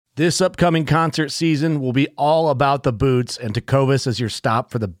This upcoming concert season will be all about the boots, and Tecovas is your stop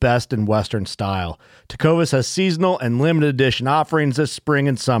for the best in Western style. Tecovas has seasonal and limited edition offerings this spring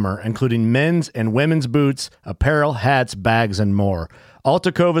and summer, including men's and women's boots, apparel, hats, bags, and more. All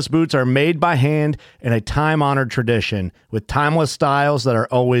Tecovas boots are made by hand in a time-honored tradition with timeless styles that are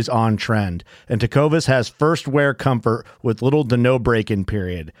always on trend. And Tecovas has first wear comfort with little to no break-in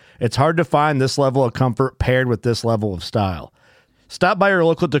period. It's hard to find this level of comfort paired with this level of style. Stop by your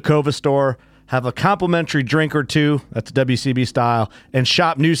local Tecovas store, have a complimentary drink or two, that's WCB style, and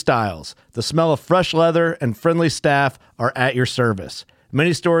shop new styles. The smell of fresh leather and friendly staff are at your service.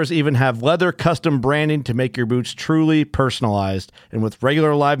 Many stores even have leather custom branding to make your boots truly personalized. And with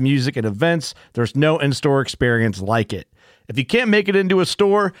regular live music and events, there's no in-store experience like it. If you can't make it into a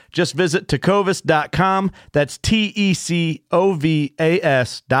store, just visit tecovas.com. That's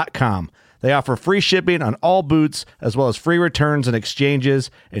TECOVAS.com. They offer free shipping on all boots, as well as free returns and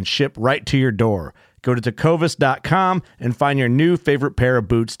exchanges, and ship right to your door. Go to tecovas.com and find your new favorite pair of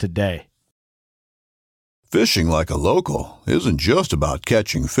boots today. Fishing like a local isn't just about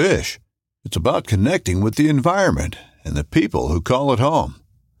catching fish. It's about connecting with the environment and the people who call it home.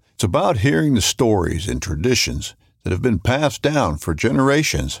 It's about hearing the stories and traditions that have been passed down for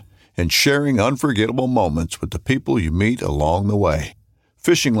generations and sharing unforgettable moments with the people you meet along the way.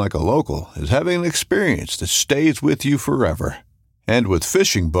 Fishing like a local is having an experience that stays with you forever. And with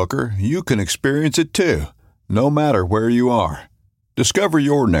Fishing Booker, you can experience it too, no matter where you are. Discover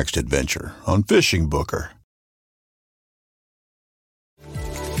your next adventure on Fishing Booker.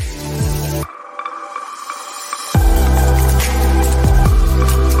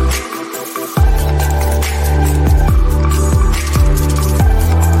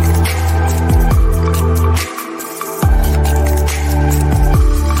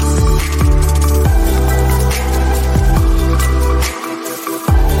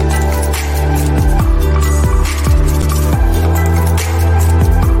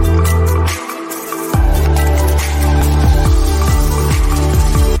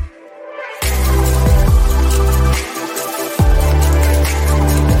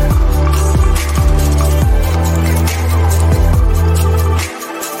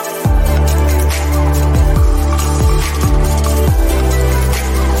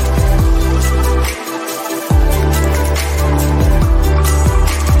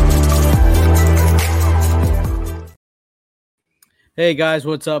 Hey guys,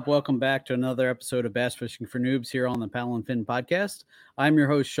 what's up? Welcome back to another episode of Bass Fishing for Noobs here on the Paddle and Fin podcast. I'm your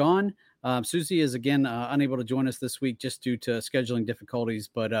host, Sean. Susie is again unable to join us this week just due to scheduling difficulties,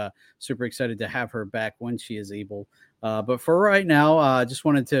 but super excited to have her back when she is able. But for right now, I just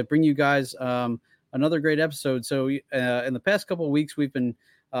wanted to bring you guys another great episode. So in the past couple of weeks, we've been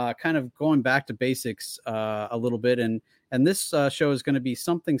kind of going back to basics a little bit, and this show is going to be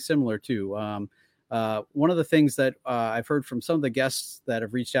something similar too. One of the things that I've heard from some of the guests that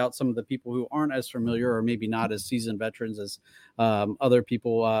have reached out, some of the people who aren't as familiar or maybe not as seasoned veterans as other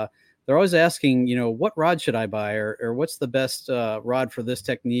people, they're always asking, what rod should I buy, or what's the best rod for this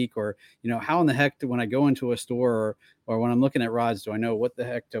technique, or, how in the heck when I go into a store or when I'm looking at rods, do I know what the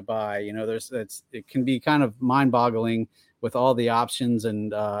heck to buy? It can be kind of mind boggling with all the options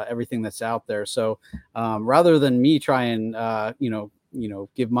and everything that's out there. So rather than me try and,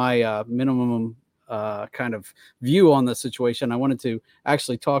 give my minimum kind of view on the situation, I wanted to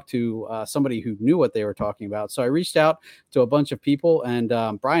actually talk to somebody who knew what they were talking about. So I reached out to a bunch of people, and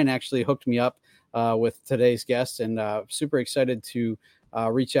Brian actually hooked me up with today's guest, and super excited to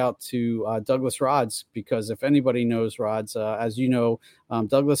reach out to Douglas Rods, because if anybody knows rods, as you know,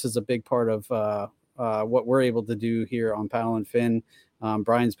 Douglas is a big part of what we're able to do here on Paddle and Fin.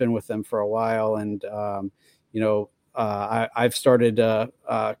 Brian's been with them for a while, and I've started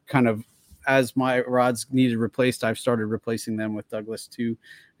kind of, as my rods needed replaced, I've started replacing them with Douglas too.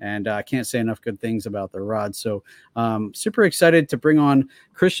 And I can't say enough good things about their rods. So super excited to bring on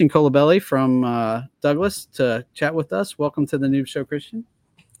Christian Colabelli from Douglas to chat with us. Welcome to the Noob Show, Christian.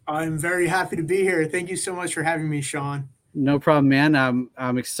 I'm very happy to be here. Thank you so much for having me, Sean. No problem, man.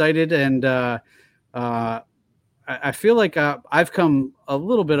 I'm excited. And I feel like I've come a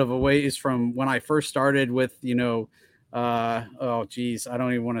little bit of a ways from when I first started with, oh geez, I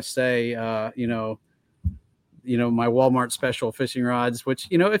don't even want to say, my Walmart special fishing rods, which,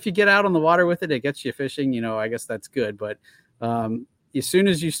 if you get out on the water with it, it gets you fishing, I guess that's good. But as soon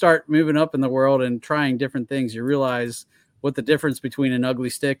as you start moving up in the world and trying different things, you realize what the difference between an ugly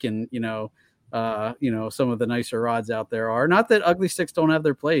stick and, some of the nicer rods out there are. Not that ugly sticks don't have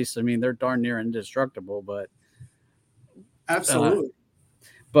their place. I mean, they're darn near indestructible, but absolutely.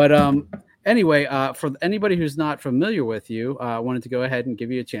 Anyway, for anybody who's not familiar with you, I wanted to go ahead and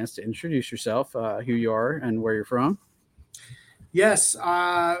give you a chance to introduce yourself, who you are and where you're from. Yes,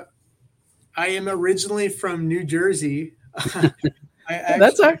 I am originally from New Jersey.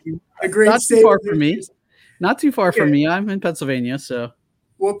 That's a great not too state far of New from me. Jersey. Not too far from Okay. me. I'm in Pennsylvania, so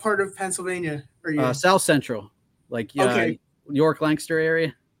What part of Pennsylvania are you in? South Central, like Okay. York, Lancaster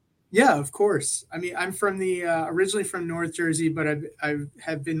area. Yeah, of course. I mean, I'm from the originally from North Jersey, but I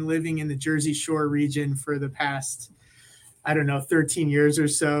have been living in the Jersey Shore region for the past, I don't know, 13 years or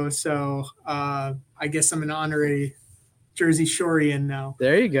so. So I guess I'm an honorary Jersey Shorean now.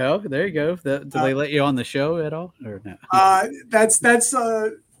 There you go. There you go. Do they let you on the show at all, or no? That's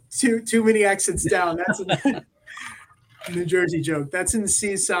too many exits down. That's a New Jersey joke. That's in the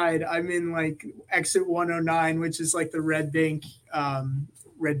seaside. I'm in like exit 109, which is like the Red Bank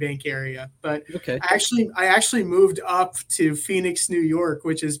area. But Okay. I actually moved up to Phoenix, New York,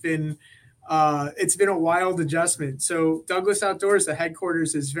 which has been it's been a wild adjustment. So Douglas Outdoors, the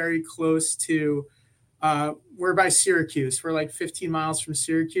headquarters, is very close to we're by Syracuse. We're like 15 miles from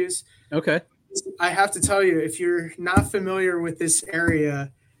Syracuse. Okay. I have to tell you, if you're not familiar with this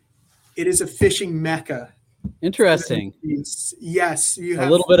area, it is a fishing mecca. Interesting. Yes, you A have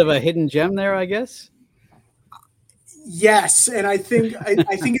little bit of a hidden gem there, I guess. Yes, and I think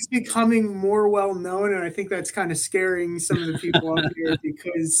it's becoming more well known, and I think that's kind of scaring some of the people up here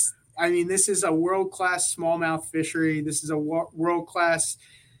because I mean this is a world-class smallmouth fishery. This is a world-class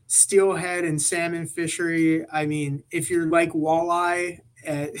steelhead and salmon fishery. I mean, if you're like walleye,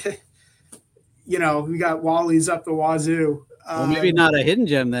 we got wallies up the wazoo. Well, maybe not a hidden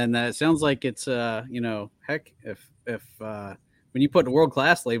gem then. It sounds like it's heck, if when you put a world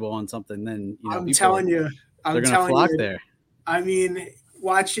class label on something, then I'm telling you, they're going to flock there. I mean,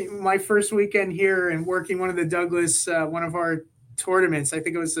 watching my first weekend here and working one of the Douglas, one of our tournaments. I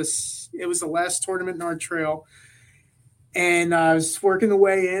think it was the last tournament in our trail, and I was working the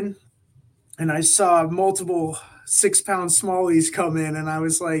way in, and I saw multiple 6-pound smallies come in, and I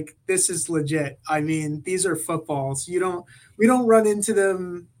was like, "This is legit." I mean, these are footballs. We don't run into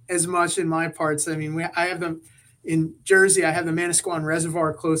them as much in my parts. I mean, I have them in Jersey. I have the Manasquan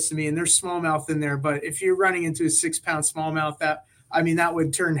Reservoir close to me, and there's smallmouth in there. But if you're running into a 6-pound smallmouth, that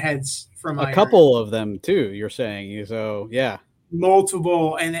would turn heads from a couple of them too. You're saying so, yeah.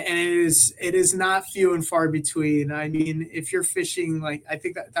 Multiple, and it is not few and far between. I mean, if you're fishing, like I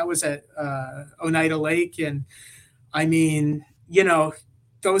think that was at Oneida Lake, and I mean,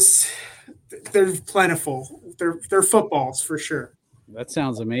 those they're plentiful. They're footballs for sure. That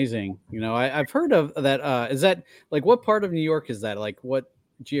sounds amazing. I've heard of that. Is that like what part of New York is that? Like what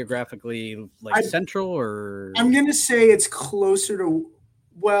geographically, like central or? I'm gonna say it's closer to.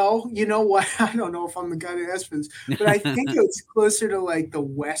 Well, you know what? I don't know if I'm the guy to ask for this, but I think it's closer to like the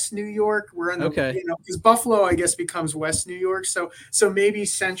West New York. We're in the, because Buffalo, I guess, becomes West New York. So maybe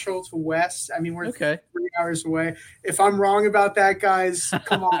central to West. I mean, we're 3 hours away. If I'm wrong about that, guys,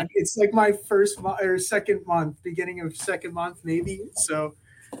 come on. It's like my first or second month, beginning of second month, maybe. So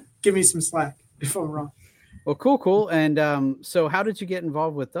give me some slack if I'm wrong. Well, cool. And so how did you get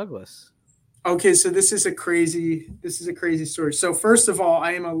involved with Douglas? Okay, so this is a crazy story. So first of all,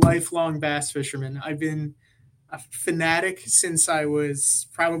 I am a lifelong bass fisherman. I've been a fanatic since I was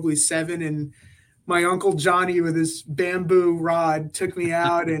probably 7, and my uncle Johnny with his bamboo rod took me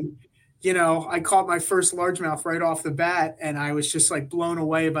out, and I caught my first largemouth right off the bat, and I was just like blown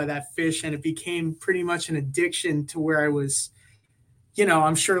away by that fish, and it became pretty much an addiction to where I was.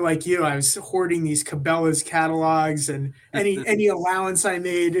 I'm sure like you, I was hoarding these Cabela's catalogs, and any allowance I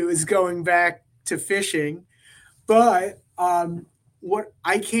made, it was going back to fishing. But what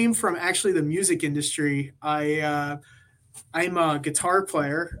I came from, actually the music industry. I'm a guitar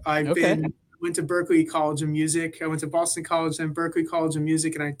player. Went to Berklee College of Music. I went to Boston College and Berklee College of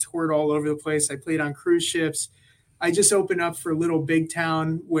Music, and I toured all over the place. I played on cruise ships. I just opened up for Little Big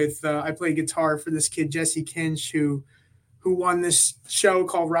Town with I played guitar for this kid Jesse Kinch who won this show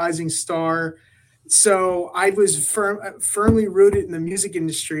called Rising Star. So I was firmly rooted in the music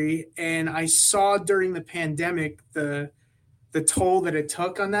industry, and I saw during the pandemic the toll that it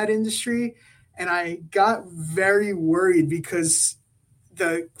took on that industry, and I got very worried because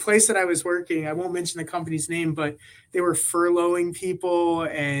the place that I was working, I won't mention the company's name, but they were furloughing people,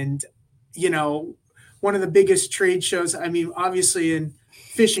 and one of the biggest trade shows. I mean, obviously in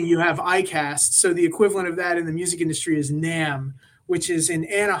fishing, you have ICAST. So the equivalent of that in the music industry is NAMM, which is in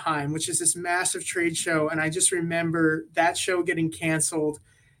Anaheim, which is this massive trade show. And I just remember that show getting canceled.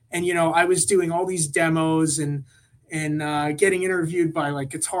 And, I was doing all these demos and getting interviewed by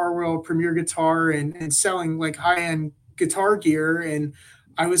like Guitar World, Premier Guitar, and selling like high-end guitar gear. And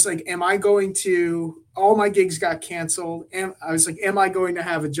I was like, am I going to, all my gigs got canceled. And I was like, am I going to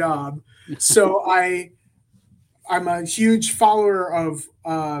have a job? So I'm a huge follower of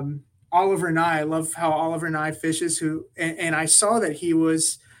Oliver Nye. I love how Oliver Nye fishes, and I saw that he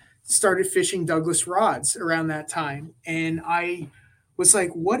started fishing Douglas rods around that time. And I was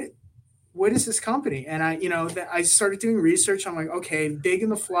like, what is this company? And I started doing research. I'm like, okay, big in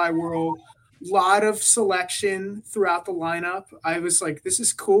the fly world, lot of selection throughout the lineup. I was like, this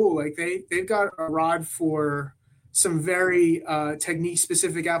is cool. Like they've got a rod for some very technique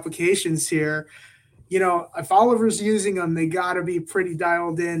specific applications here. If Oliver's using them, they got to be pretty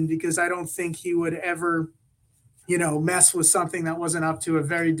dialed in, because I don't think he would ever, mess with something that wasn't up to a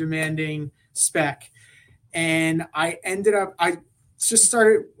very demanding spec. And I just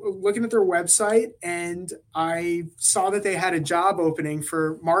started looking at their website, and I saw that they had a job opening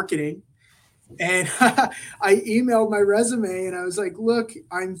for marketing. And I emailed my resume, and I was like, look,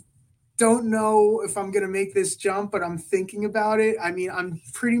 don't know if I'm going to make this jump, but I'm thinking about it. I mean, I'm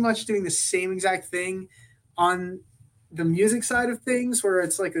pretty much doing the same exact thing on the music side of things, where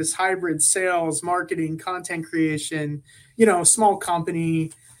it's like this hybrid sales, marketing, content creation, small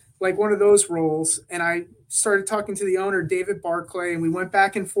company, like one of those roles. And I started talking to the owner, David Barclay, and we went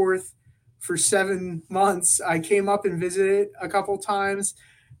back and forth for 7 months. I came up and visited a couple times,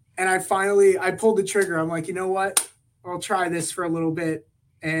 and I pulled the trigger. I'm like, you know what? I'll try this for a little bit.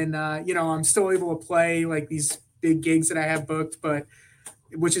 And, I'm still able to play like these big gigs that I have booked,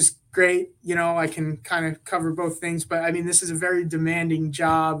 which is great. I can kind of cover both things, but I mean, this is a very demanding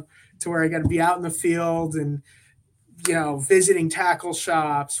job to where I got to be out in the field and, visiting tackle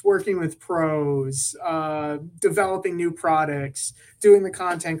shops, working with pros, developing new products, doing the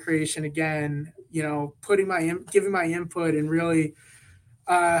content creation again, giving my input, and really,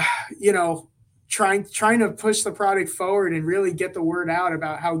 trying to push the product forward and really get the word out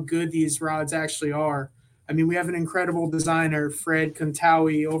about how good these rods actually are. I mean, we have an incredible designer, Fred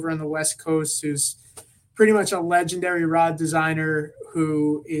Contawi, over on the West Coast, who's pretty much a legendary rod designer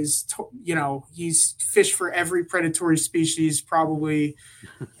who is, he's fished for every predatory species probably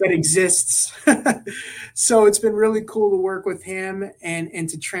that exists. So it's been really cool to work with him and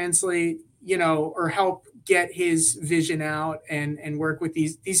to translate, or help get his vision out and work with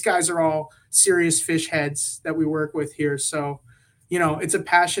these guys are all serious fish heads that we work with here. So, it's a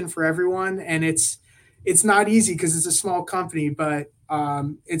passion for everyone, and it's not easy because it's a small company, but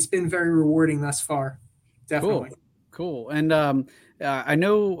it's been very rewarding thus far. Definitely. Cool. And I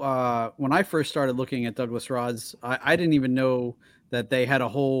know when I first started looking at Douglas rods, I didn't even know that they had a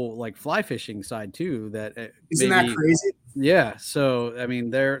whole like fly fishing side too. Isn't that crazy? Yeah. So, I mean,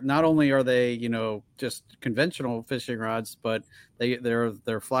 they're not only are they, just conventional fishing rods, but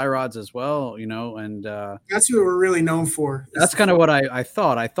they're fly rods as well, and that's what we're really known for. That's kind of what I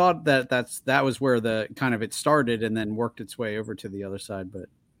thought. I thought that was where the kind of it started and then worked its way over to the other side. But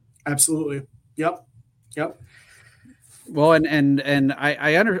absolutely. Yep. Well, and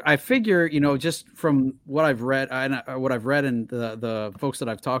I figure, just from what I've read and the folks that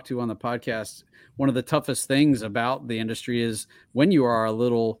I've talked to on the podcast, one of the toughest things about the industry is when you are a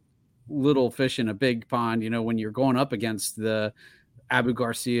little fish in a big pond, when you're going up against the Abu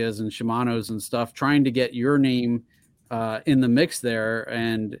Garcias and Shimanos and stuff, trying to get your name in the mix there.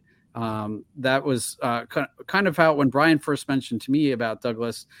 And that was kind of how, when Brian first mentioned to me about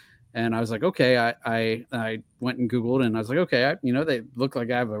Douglas, and I was like, okay, I went and Googled, and I was like, okay, they look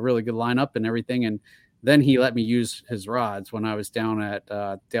like I have a really good lineup and everything. And then he let me use his rods when I was down at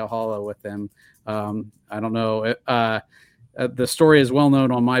Dale Hollow with him. I don't know. The story is well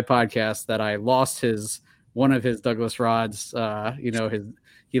known on my podcast that I lost one of his Douglas rods.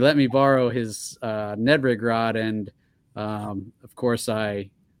 He let me borrow his Ned rig rod, and of course I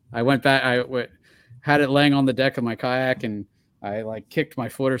went back. I had it laying on the deck of my kayak, and I like kicked my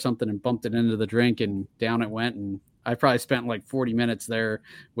foot or something and bumped it into the drink, and down it went. And I probably spent like 40 minutes there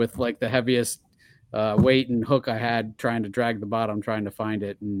with like the heaviest weight and hook I had, trying to drag the bottom, trying to find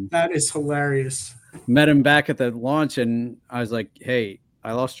it. And that is hilarious. Met him back at the launch, and I was like, hey,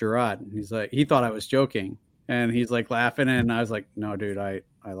 I lost your rod. And he's like, he thought I was joking, and he's like laughing. And I was like, no, dude, I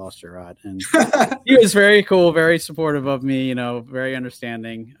lost your rod. And he was very cool, very supportive of me, very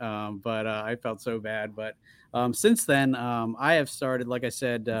understanding. But I felt so bad. But since then, I have started, like I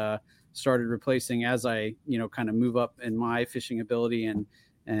said, started replacing as I, kind of move up in my fishing ability and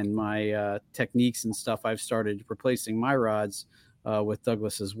my techniques and stuff. I've started replacing my rods with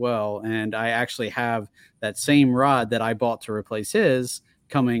Douglas as well. And I actually have that same rod that I bought to replace his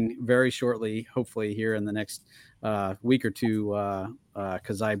coming very shortly, hopefully here in the next week or two,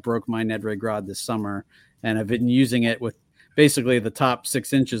 because I broke my Ned rig rod this summer, and I've been using it with basically the top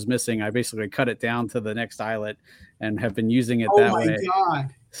 6 inches missing. I basically cut it down to the next eyelet and have been using it that way. Oh my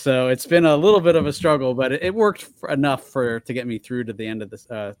God. So it's been a little bit of a struggle, but it worked enough to get me through to the end of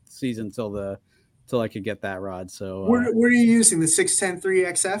the season till I could get that rod. So what are you using? The 610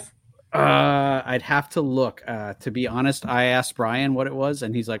 3XF? I'd have to look. To be honest, I asked Brian what it was,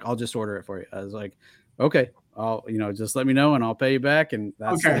 and he's like, "I'll just order it for you." I was like, "Okay, I'll just let me know, and I'll pay you back." And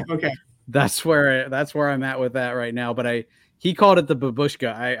that's okay. That's where I'm at with that right now. But he called it the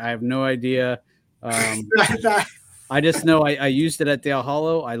babushka. I have no idea. I just know I used it at Dale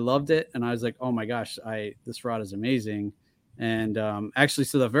Hollow. I loved it, and I was like, "Oh my gosh, this rod is amazing." And actually,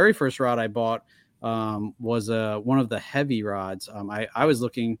 so the very first rod I bought was one of the heavy rods. I was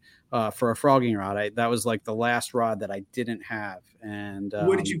looking for a frogging rod. That was like the last rod that I didn't have. And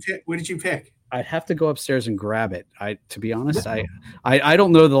what did you pick? I'd have to go upstairs and grab it. To be honest, I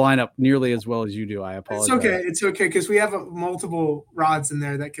don't know the lineup nearly as well as you do. I apologize. It's okay because we have multiple rods in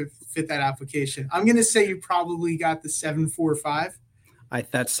there that could fit that application. I'm gonna say you probably got the 745.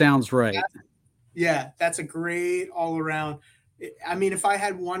 That sounds right. That's a great all around. I mean, if I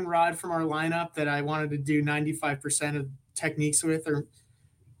had one rod from our lineup that I wanted to do 95% of techniques with, or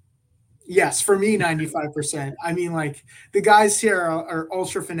yes, for me, 95%. I mean, like the guys here are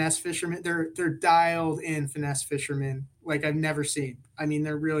ultra finesse fishermen. They're dialed in finesse fishermen like I've never seen. I mean,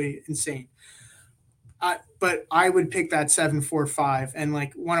 they're really insane. But I would pick that 745, and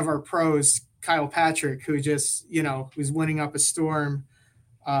like one of our pros, Kyle Patrick, who just was winning up a storm.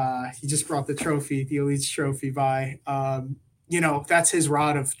 He just brought the Elites trophy by. That's his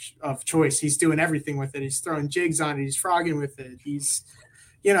rod of choice. He's doing everything with it. He's throwing jigs on it. He's frogging with it. He's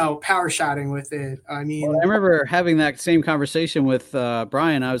power shotting with it. I mean, I remember having that same conversation with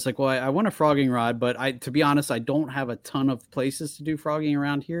Brian. I was like, well, I want a frogging rod, but to be honest, I don't have a ton of places to do frogging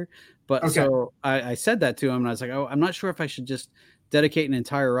around here. But okay. So I said that to him, and I was like, oh, I'm not sure if I should just dedicate an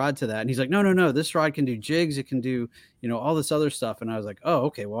entire rod to that. And he's like, no, this rod can do jigs. It can do, all this other stuff. And I was like, oh,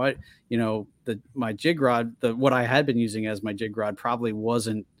 okay. Well, my jig rod, what I had been using as my jig rod probably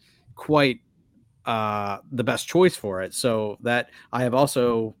wasn't quite the best choice for it. So that I have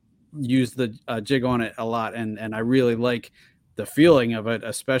also used the jig on it a lot. And I really like the feeling of it,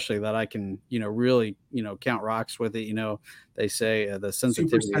 especially that I can, really, count rocks with it. They say the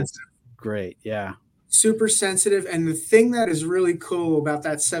sensitivity is great. Yeah. Super sensitive. And the thing that is really cool about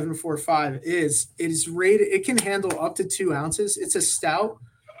that 745 is it is rated, it can handle up to 2 ounces. It's a stout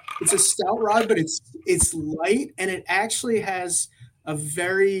rod, but it's light, and it actually has a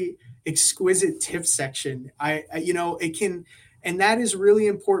very exquisite tip section. It can, and that is really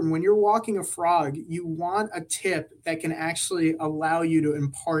important when you're walking a frog. You want a tip that can actually allow you to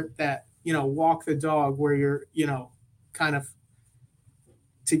impart that, walk the dog where you're, kind of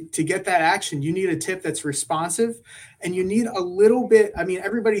to get that action. You need a tip that's responsive, and you need a little bit. I mean,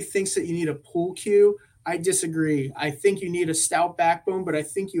 everybody thinks that you need a pull cue. I disagree. I think you need a stout backbone, but I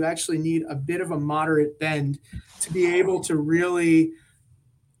think you actually need a bit of a moderate bend to be able to really,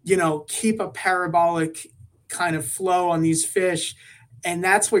 keep a parabolic kind of flow on these fish. And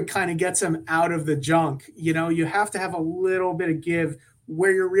that's what kind of gets them out of the junk. You have to have a little bit of give.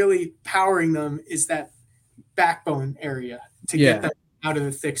 Where you're really powering them is that backbone area to get them out of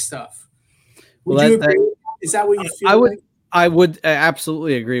the thick stuff. Would you agree? Is that what you feel? I would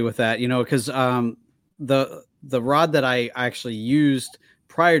absolutely agree with that, because the rod that I actually used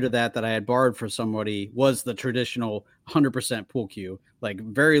prior to that I had borrowed for somebody was the traditional 100% pull cue, like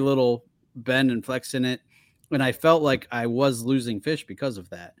very little bend and flex in it. And I felt like I was losing fish because of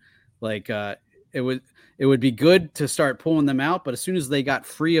that. Like it would be good to start pulling them out, but as soon as they got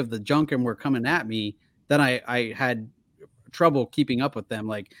free of the junk and were coming at me, then I had trouble keeping up with them.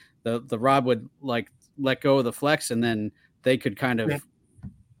 Like the rod would like let go of the flex, and then they could kind of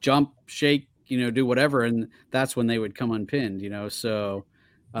jump, shake, do whatever, and that's when they would come unpinned. So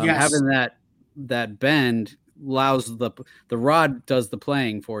having that bend allows the rod does the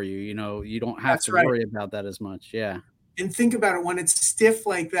playing for you. You don't have to worry about that as much. Yeah. And think about it when it's stiff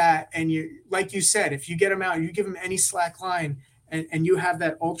like that, and you, like you said, if you get them out, you give them any slack line, and you have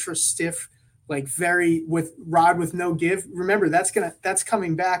that ultra stiff, like very with rod with no give. Remember, that's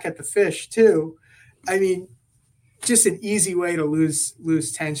coming back at the fish too. I mean, just an easy way to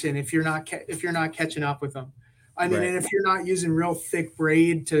lose tension if you're not catching up with them. I mean, and if you're not using real thick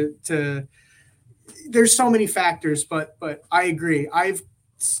braid to there's so many factors, but I agree. I've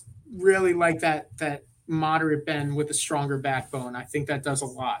really liked that moderate bend with a stronger backbone. I think that does a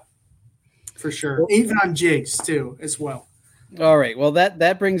lot for sure. Even on jigs too, as well. All right. Well,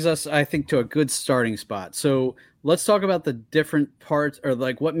 that brings us, I think, to a good starting spot. So let's talk about the different parts, or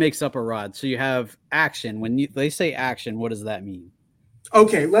like what makes up a rod. So you have action. When they say action, what does that mean?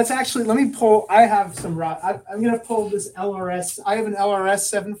 Okay, let me pull. I have some rod. I'm going to pull this LRS. I have an LRS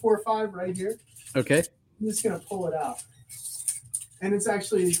 745 right here. Okay. I'm just going to pull it out. And it's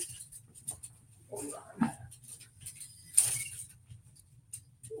actually, hold on.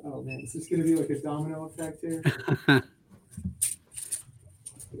 Oh man, is this going to be like a domino effect here?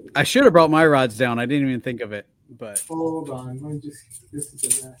 I should have brought my rods down. I didn't even think of it, but hold on. This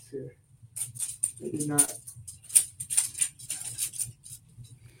is a mess here. I did not.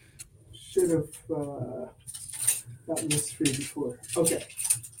 Should have gotten this free before. Okay.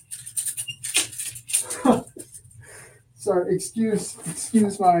 Sorry, excuse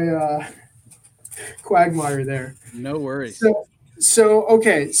my quagmire there. No worries. So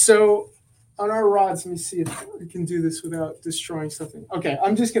on our rods, let me see if we can do this without destroying something. Okay,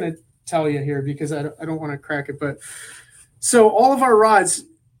 I'm just gonna tell you here because I don't want to crack it. But so all of our rods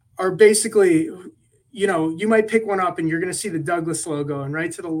are basically, you might pick one up and you're going to see the Douglas logo, and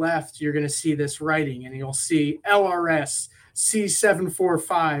right to the left, you're going to see this writing, and you'll see LRS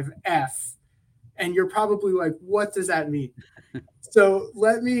C745F. And you're probably like, what does that mean? So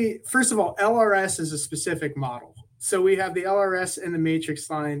first of all, LRS is a specific model. So we have the LRS and the Matrix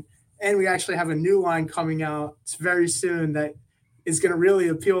line, and we actually have a new line coming out very soon that is going to really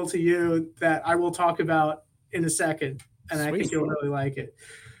appeal to you, that I will talk about in a second. And Sweet. I think you'll really like it.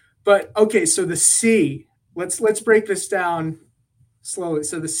 But okay, so the C, let's break this down slowly.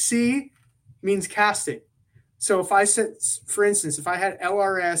 So the C means casting. So if I said, for instance, if I had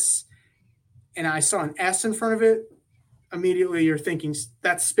LRS and I saw an S in front of it, immediately you're thinking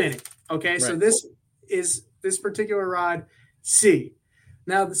that's spinning. Okay, right. So this is this particular rod, C.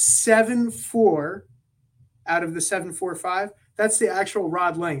 Now the 7.4 out of the 7.45, that's the actual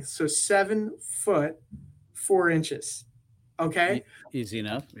rod length. So 7 foot 4 inches. Okay. Easy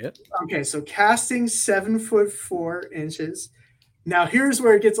enough. Yep. Okay. So casting 7 foot 4 inches. Now here's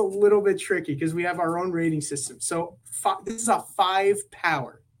where it gets a little bit tricky because we have our own rating system. So this is a 5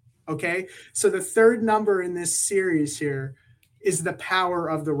 power. Okay. So the third number in this series here is the power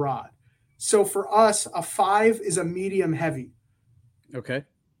of the rod. So for us, a 5 is a medium heavy. Okay.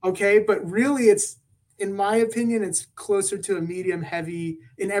 Okay. But really in my opinion, it's closer to a medium heavy.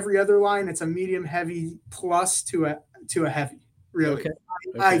 In every other line, it's a medium heavy plus to a heavy, really. Okay.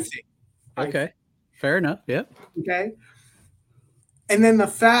 I think. Okay. Fair enough. Yep. Okay. And then the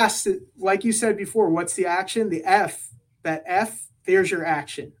fast, like you said before, what's the action? The F. That F, there's your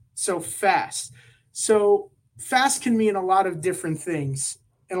action. So fast. So fast can mean a lot of different things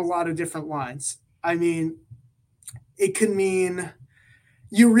in a lot of different lines. I mean, it can mean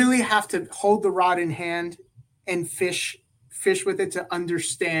you really have to hold the rod in hand and fish with it to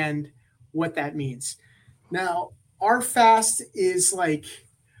understand what that means. Now, our fast is like,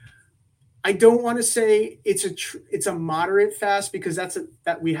 I don't want to say it's a moderate fast because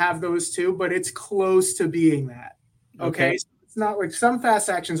that we have those too, but it's close to being that. Okay. So it's not like some fast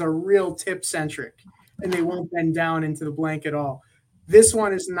actions are real tip centric and they won't bend down into the blank at all. This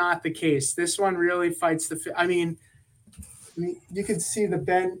one is not the case. This one really fights I mean, you can see the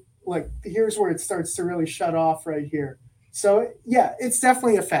bend, like here's where it starts to really shut off right here. So yeah, it's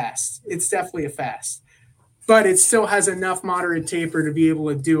definitely a fast. But it still has enough moderate taper to be able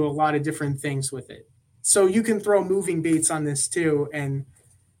to do a lot of different things with it. So you can throw moving baits on this too, and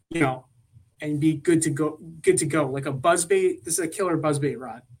and be good to go. Like a buzzbait. This is a killer buzzbait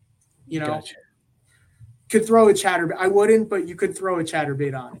rod. Gotcha. Could throw a chatterbait. I wouldn't, but you could throw a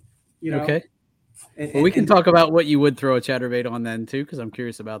chatterbait on it. Okay. Well, we can talk about what you would throw a chatterbait on then too, because I'm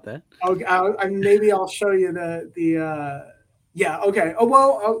curious about that. Maybe I'll show you yeah. Okay. Oh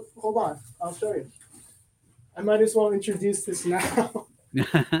well. Hold on. I'll show you. I might as well introduce this now.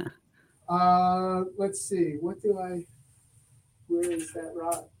 Let's see. Where is that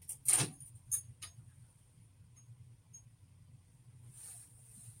rod?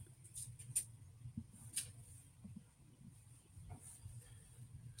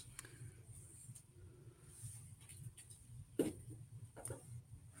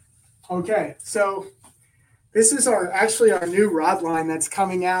 Okay, so this is our new rod line that's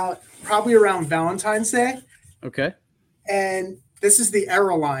coming out probably around Valentine's Day. Okay. And this is the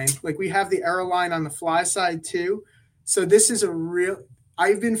Arrow line. Like we have the Arrow line on the fly side too. So this is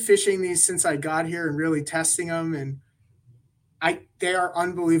I've been fishing these since I got here and really testing them. And they are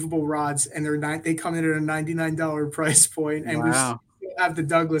unbelievable rods, and they come in at a $99 price point, and we still have the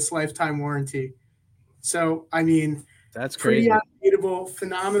Douglas lifetime warranty. So, I mean, that's crazy. Pretty unbeatable,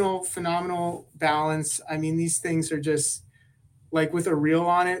 phenomenal balance. I mean, these things are just like with a reel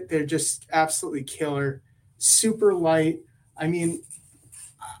on it, they're just absolutely killer. super light. I mean,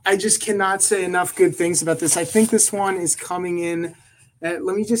 I just cannot say enough good things about this. I think this one is coming in at,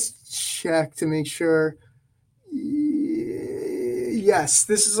 let me just check to make sure. Yes,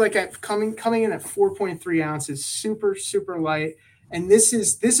 this is like coming in at 4.3 ounces, super, super light. And this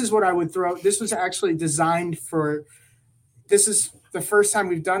is what I would throw. This was actually designed for, this is the first time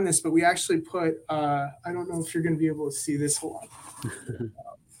we've done this, but we actually put, I don't know if you're going to be able to see this. Hold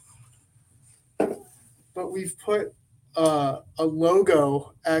on. But we've put a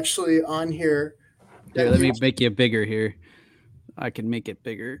logo actually on here. Here, let me make you bigger here. I can make it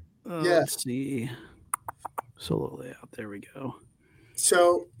bigger. Yeah. Let's see. Solo layout. There we go.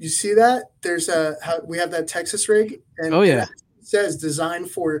 So you see that there's we have that Texas rig, and it says designed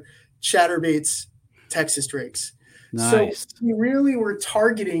for chatterbaits Texas rigs. Nice. So we really were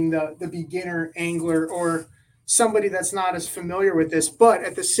targeting the beginner angler or somebody that's not as familiar with this, but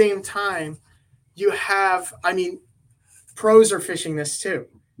at the same time, you have, I mean, pros are fishing this too.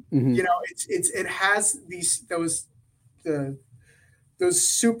 Mm-hmm. You know, it has those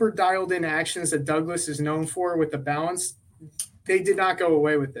super dialed in actions that Douglas is known for with the balance. They did not go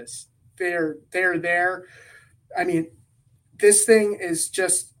away with this. They're there. I mean, this thing is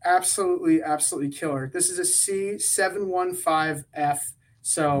just absolutely killer. This is a C715F.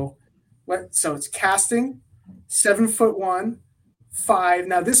 So it's casting, 7'1", 5.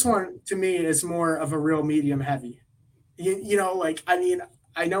 Now this one to me is more of a real medium heavy. You know, like, I mean,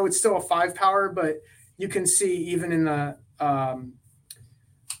 I know it's still a 5 power, but you can see even in the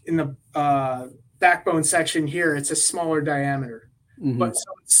backbone section here, it's a smaller diameter. Mm-hmm. But so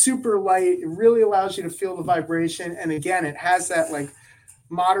it's super light. It really allows you to feel the vibration. And again, it has that like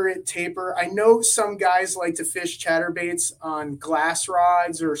moderate taper. I know some guys like to fish chatterbaits on glass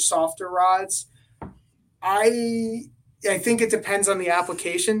rods or softer rods. I think it depends on the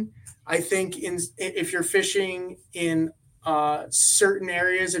application. I think if you're fishing in certain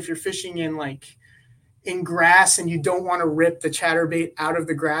areas, if you're fishing in grass and you don't want to rip the chatterbait out of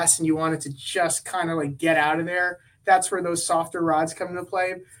the grass and you want it to just kind of like get out of there, that's where those softer rods come into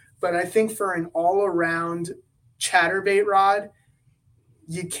play. But I think for an all-around chatterbait rod,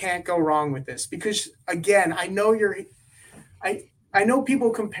 you can't go wrong with this because, again, I know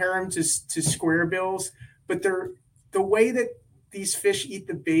people compare them to square bills, but the way that these fish eat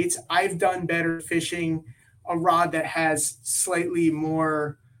the baits, I've done better fishing a rod that has slightly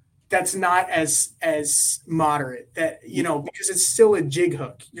more, that's not as moderate, that, you know, because it's still a jig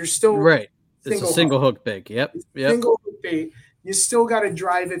hook. You're still right. It's a single hook bait. Yep. Single hook bait. You still got to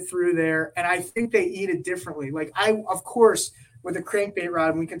drive it through there. And I think they eat it differently. Like of course, with a crankbait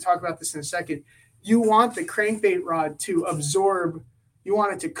rod, and we can talk about this in a second, you want the crankbait rod to absorb, you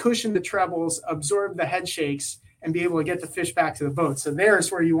want it to cushion the trebles, absorb the head shakes, and be able to get the fish back to the boat. So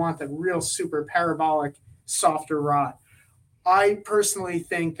there's where you want the real super parabolic, softer rod. I personally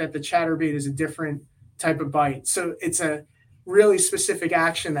think that the chatterbait is a different type of bite. So it's a really specific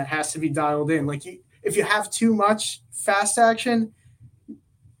action that has to be dialed in. Like if you have too much fast action,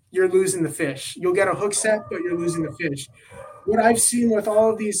 you're losing the fish. You'll get a hook set, but you're losing the fish. What I've seen with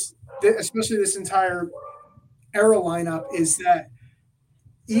all of these, especially this entire Arrow lineup, is that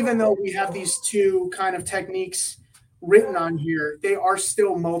even though we have these two kind of techniques written on here, they are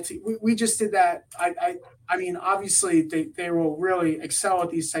still we just did that. I mean, obviously they will really excel at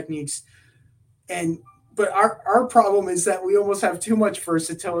these techniques. But our problem is that we almost have too much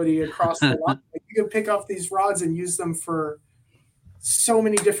versatility across the line. Like, you can pick up these rods and use them for so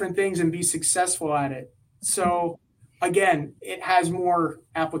many different things and be successful at it. So again, it has more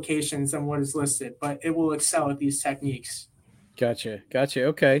applications than what is listed, but it will excel at these techniques. Gotcha.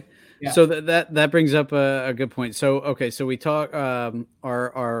 Okay. Yeah. So that brings up a good point. So we talk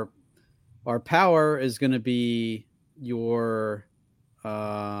our power is going to be your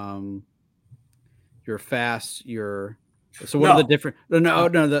fast, so what are the different,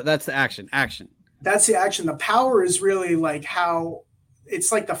 no, that's the action. That's the action. The power is really like how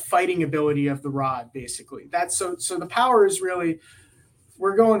it's like the fighting ability of the rod, basically. That's so the power is really,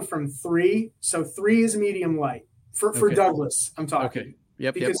 we're going from 3. So 3 is medium light for Douglas. I'm talking. Okay.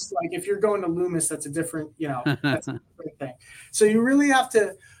 Yep. Because like if you're going to Loomis, that's a different, that's a different thing. So you really have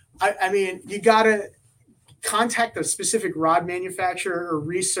to, I mean, you got to contact a specific rod manufacturer or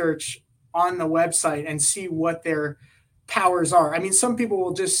research on the website and see what their powers are. I mean, some people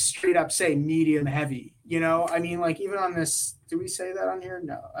will just straight up say medium heavy, I mean, like even on this, do we say that on here?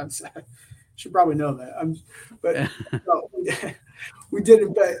 No, I should probably know that. But no, we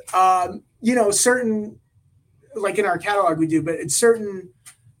didn't, but certain, like in our catalog we do, but it's certain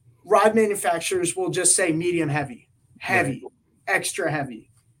rod manufacturers will just say medium heavy, right. Extra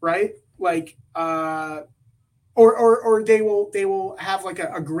heavy, right? Like or they will have like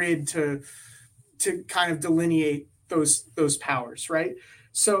a grid to kind of delineate those powers, right?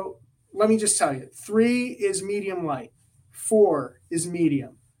 So let me just tell you, 3 is medium light, 4 is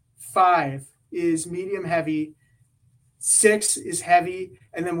medium, 5 is medium heavy, 6 is heavy,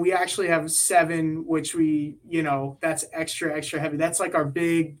 and then we actually have 7, which that's extra heavy. That's like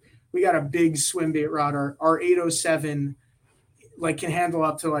we got a big swim bait rod. Our 807 like can handle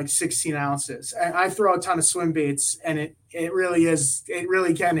up to like 16 ounces. And I throw a ton of swim baits, and it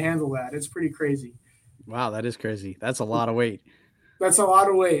really can handle that. It's pretty crazy. Wow, that is crazy. That's a lot of weight. That's a lot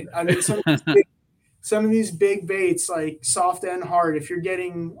of weight. I mean, some of these big baits, like soft and hard, if you're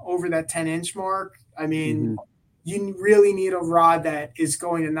getting over that 10-inch mark, I mean, you really need a rod that is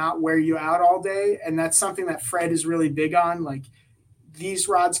going to not wear you out all day. And that's something that Fred is really big on. Like, these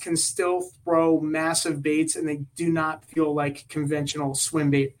rods can still throw massive baits, and they do not feel like conventional swim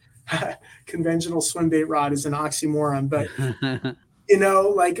bait. Conventional swim bait rod is an oxymoron, but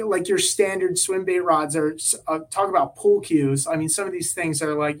like your standard swim bait rods are talk about pool cues. I mean, some of these things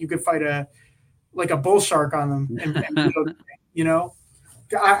are like you could fight a bull shark on them,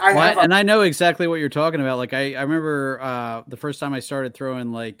 I know exactly what you're talking about. Like I remember the first time I started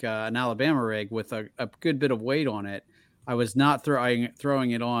throwing like an Alabama rig with a good bit of weight on it. I was not throwing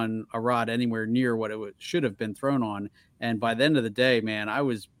it on a rod anywhere near what it should have been thrown on. And by the end of the day, man, I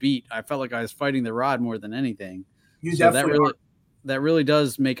was beat. I felt like I was fighting the rod more than anything. That really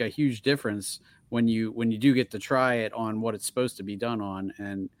does make a huge difference when you do get to try it on what it's supposed to be done on.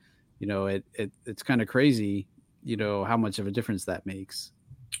 And, it's kind of crazy, how much of a difference that makes.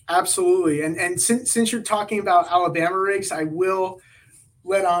 Absolutely. And since you're talking about Alabama rigs, I will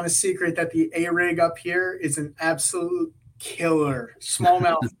let on a secret that the A rig up here is an absolute killer.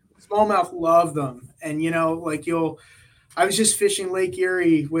 Smallmouth love them. And, I was just fishing Lake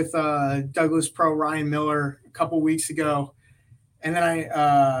Erie with Douglas Pro Ryan Miller a couple weeks ago. And then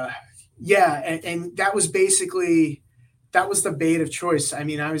and that was the bait of choice. I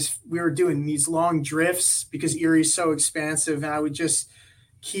mean, we were doing these long drifts because Erie's so expansive, and I would just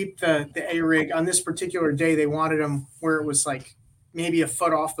keep the A rig. On this particular day, they wanted them where it was like maybe a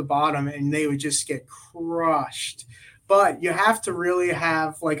foot off the bottom, and they would just get crushed. But you have to really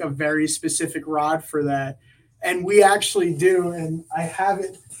have like a very specific rod for that. And we actually do. And I have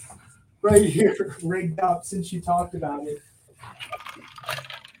it right here rigged up since you talked about it.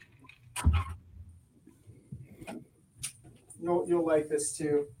 You'll like this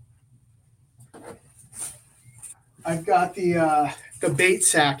too. I've got the bait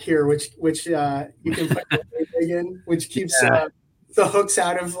sack here, which you can put the bait in, which keeps the hooks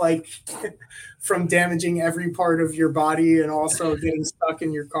out of from damaging every part of your body and also getting stuck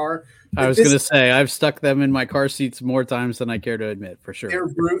in your car. I was going to say, I've stuck them in my car seats more times than I care to admit, for sure. They're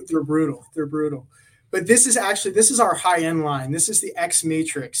brutal. They're brutal. But this is our high-end line. This is the X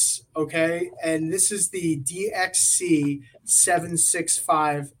Matrix, okay? And this is the DXC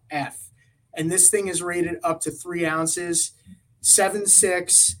 765F. And this thing is rated up to 3 ounces,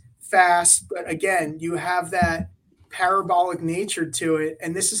 7.6, fast. But again, you have that parabolic nature to it.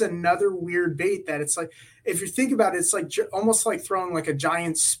 And this is another weird bait that it's like, if you think about it, it's like almost like throwing like a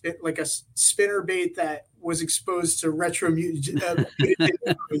giant like a spinner bait that was exposed to retro mutant,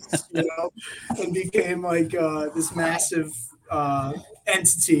 and became like this massive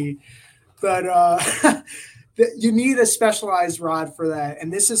entity. But you need a specialized rod for that.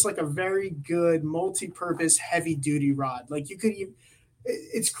 And this is like a very good multi-purpose heavy duty rod. Like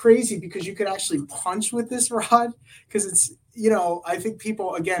it's crazy because you could actually punch with this rod because it's, I think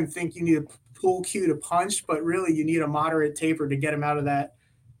people again think you need a pull cue to punch, but really you need a moderate taper to get them out of that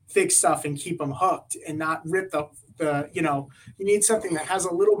thick stuff and keep them hooked and not rip you need something that has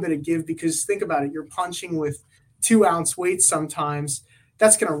a little bit of give, because think about it. You're punching with 2-ounce weights sometimes.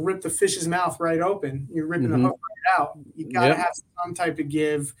 That's going to rip the fish's mouth right open. You're ripping the hook right out. You got to have some type of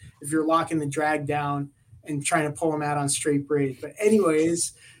give if you're locking the drag down and trying to pull them out on straight braid. But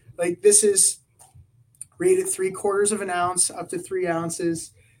anyways, like this is rated 3/4 of an ounce up to 3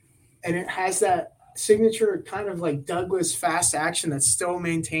 ounces. And it has that signature kind of like Douglas fast action that still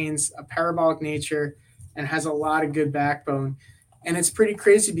maintains a parabolic nature and has a lot of good backbone. And it's pretty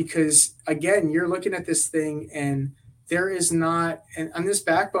crazy because, again, you're looking at this thing and there is not, and on this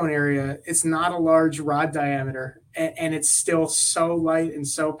backbone area, it's not a large rod diameter, and it's still so light and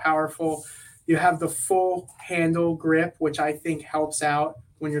so powerful. You have the full handle grip, which I think helps out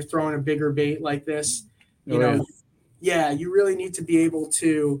when you're throwing a bigger bait like this. You really need to be able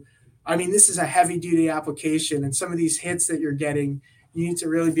to, this is a heavy duty application, and some of these hits that you're getting, you need to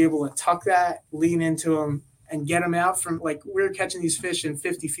really be able to tuck that, lean into them, and get them out from, like, we're catching these fish in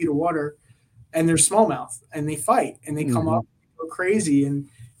 50 feet of water. and they're smallmouth and they fight and they come up go crazy. And,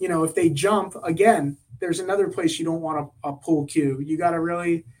 you know, if they jump again, there's another place you don't want a pull cue. You got to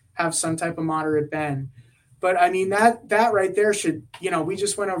really have some type of moderate bend. But I mean, that right there should, you know, we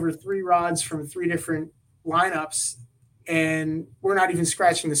just went over 3 rods from 3 different lineups and we're not even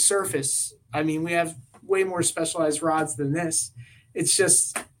scratching the surface. I mean, we have way more specialized rods than this. It's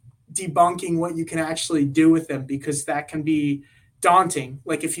just debunking what you can actually do with them, because that can be daunting.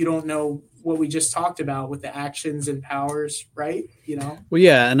 Like if you don't know what we just talked about with the actions and powers, right? You know? Well,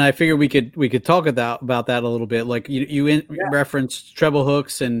 yeah. And I figured we could talk about that a little bit. Like you referenced treble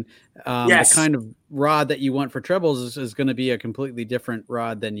hooks, and the kind of rod that you want for trebles is going to be a completely different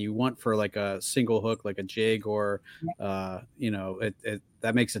rod than you want for like a single hook, like a jig, or, you know,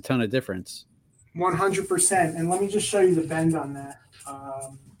 that makes a ton of difference. 100%. And let me just show you the bend on that.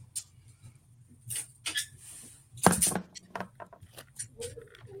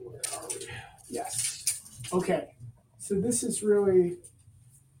 Yes. Okay. So this is really,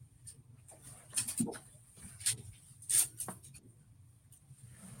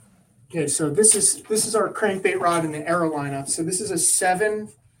 okay. So this is our crankbait rod in the Arrow lineup. So this is a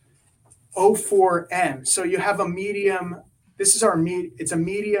 704M. So you have a medium. This is it's a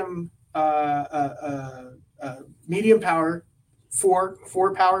medium, medium power,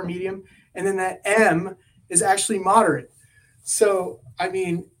 four power medium, and then that M is actually moderate. So I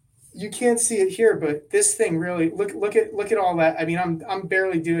mean, you can't see it here, but this thing really look at all that. I mean, I'm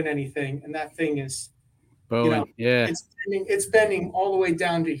barely doing anything, and that thing is, you know, it's bending all the way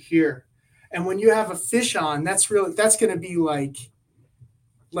down to here. And when you have a fish on, that's going to be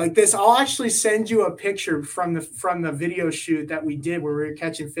like this. I'll actually send you a picture from the video shoot that we did where we were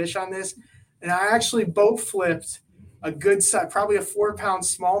catching fish on this, and I actually boat flipped a good size, probably a 4-pound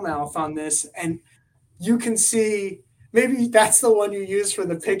smallmouth on this, and you can see. Maybe that's the one you use for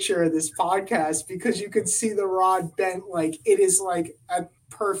the picture of this podcast, because you can see the rod bent like it is like a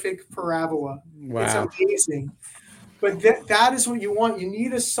perfect parabola. Wow. It's amazing. But that is what you want. You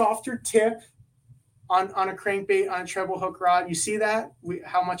need a softer tip on a crankbait, on a treble hook rod. You see that?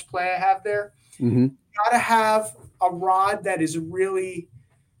 How much play I have there? Mm-hmm. You got to have a rod that is really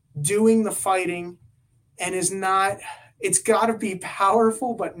doing the fighting and is not – it's got to be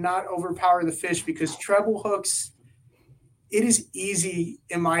powerful but not overpower the fish, because treble hooks – it is easy,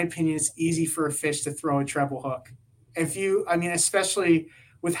 in my opinion, it's easy for a fish to throw a treble hook. Especially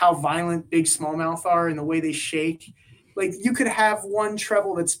with how violent big smallmouth are and the way they shake. Like you could have one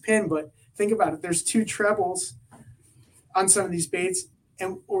treble that's pinned, but think about it. There's 2 trebles on some of these baits,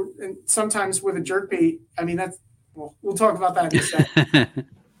 and sometimes with a jerkbait. I mean, we'll talk about that in a second.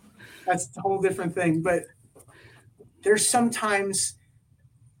 That's a whole different thing. But there's sometimes,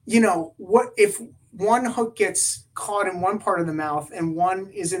 you know, what if one hook gets caught in one part of the mouth and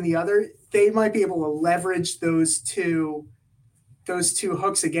one is in the other, they might be able to leverage those two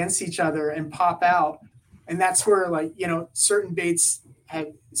hooks against each other and pop out. And that's where, like, you know, certain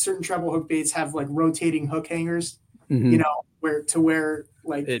treble hook baits have like rotating hook hangers, you know, where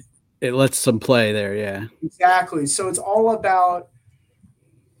like it lets some play there. Yeah, exactly. So it's all about,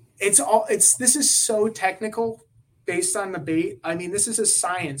 this is so technical based on the bait. I mean, this is a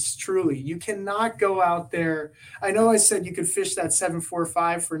science, truly. You cannot go out there. I know I said you could fish that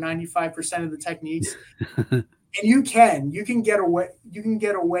 745 for 95% of the techniques, and you can get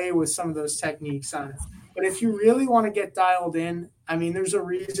away with some of those techniques on it. But if you really want to get dialed in, I mean, there's a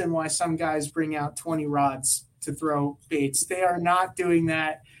reason why some guys bring out 20 rods to throw baits. They are not doing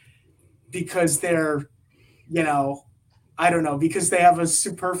that because they're, you know, I don't know, because they have a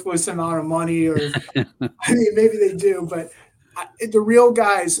superfluous amount of money, or I mean, maybe they do, but the real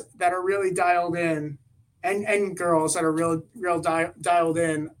guys that are really dialed in, and girls that are real dialed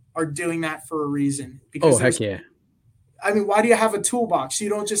in, are doing that for a reason. Because heck yeah. I mean, why do you have a toolbox? You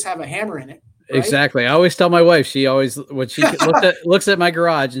don't just have a hammer in it. Right? Exactly. I always tell my wife, she always, when she looks at my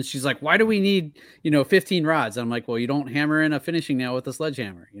garage and she's like, why do we need, 15 rods? I'm like, well, you don't hammer in a finishing nail with a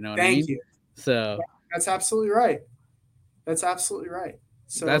sledgehammer. You know what I mean? Thank you. So that's absolutely right. That's absolutely right.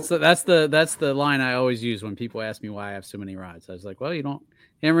 So that's the line I always use when people ask me why I have so many rods. I was like, well, you don't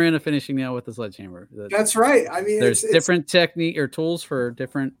hammer in a finishing nail with a sledgehammer. That's right. I mean, there's different technique or tools for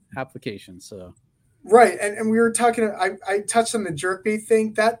different applications. So right. And we were talking, I touched on the jerkbait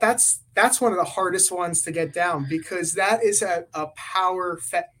thing. That's one of the hardest ones to get down, because that is a power.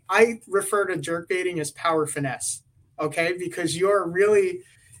 I refer to jerkbaiting as power finesse. Okay. Because you're really,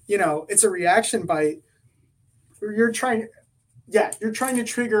 it's a reaction bite. You're trying to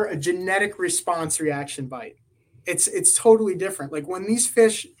trigger a genetic response reaction bite. It's totally different. Like when these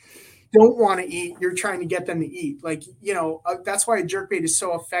fish, don't want to eat, you're trying to get them to eat. Like, that's why a jerkbait is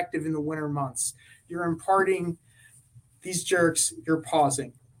so effective in the winter months. You're imparting these jerks, you're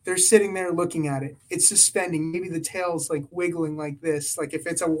pausing. They're sitting there looking at it. It's suspending. Maybe the tail's like wiggling like this. Like if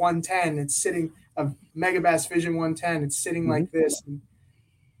it's a 110, it's sitting, a Megabass Vision 110, it's sitting like this. And,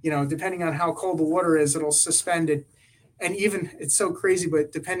 depending on how cold the water is, it'll suspend it. And even, it's so crazy,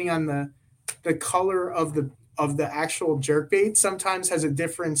 but depending on the color of the actual jerkbait, sometimes has a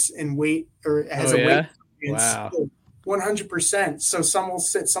difference in weight, or has a weight. Wow. 100%. So some will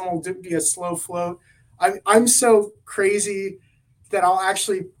sit, some will be a slow float. I'm so crazy that I'll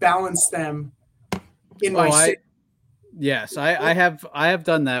actually balance them in my Yes, I have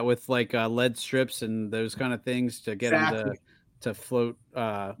done that with like lead strips and those kind of things to get them to float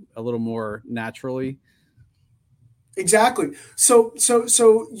a little more naturally. Exactly. So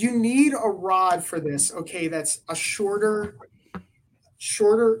you need a rod for this. Okay, that's a shorter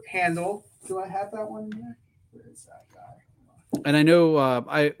handle. Do I have that one here? Where is that guy? And I know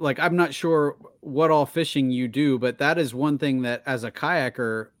I'm not sure what all fishing you do, but that is one thing that as a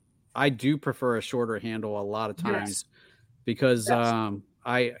kayaker, I do prefer a shorter handle a lot of times because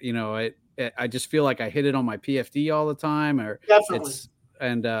I just feel like I hit it on my PFD all the time,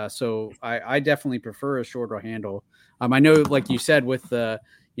 so I definitely prefer a shorter handle. I know, like you said, with the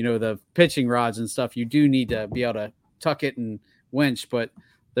pitching rods and stuff, you do need to be able to tuck it and winch, but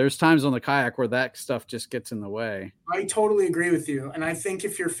there's times on the kayak where that stuff just gets in the way. I totally agree with you. And I think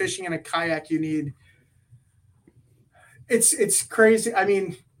if you're fishing in a kayak, it's crazy. I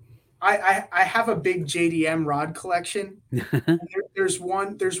mean, I have a big JDM rod collection. There's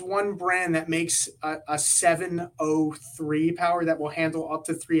one brand that makes a 703 power that will handle up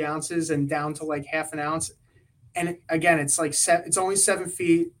to 3 ounces and down to like half an ounce. And again, it's like it's only 7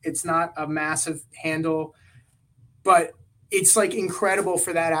 feet. It's not a massive handle, but it's like incredible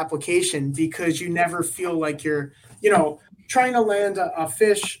for that application because you never feel like you're, trying to land a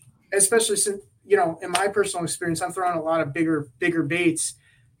fish, especially since, in my personal experience, I'm throwing a lot of bigger baits.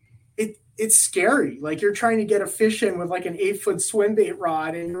 It's scary. Like you're trying to get a fish in with like an 8-foot swim bait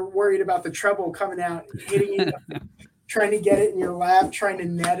rod and you're worried about the treble coming out, hitting you, trying to get it in your lap, trying to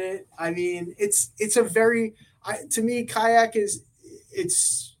net it. I mean, it's a very, to me, kayak you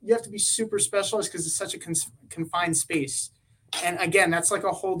have to be super specialized because it's such a confined space. And again, that's like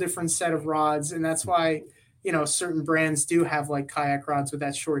a whole different set of rods. And that's why, certain brands do have like kayak rods with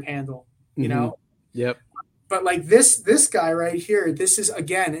that short handle, Yep. But like this guy right here, this is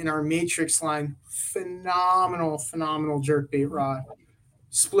again in our Matrix line, phenomenal jerkbait rod.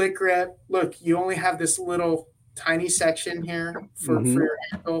 Split grip. Look, you only have this little tiny section here for your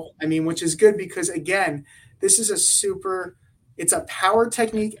handle. I mean, which is good because again, this is it's a power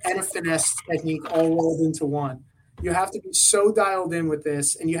technique and a finesse technique all rolled into one. You have to be so dialed in with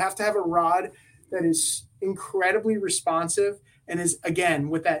this, and you have to have a rod that is incredibly responsive and is, again,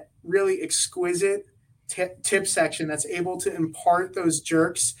 with that really exquisite tip section that's able to impart those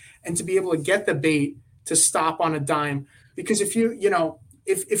jerks and to be able to get the bait to stop on a dime. Because if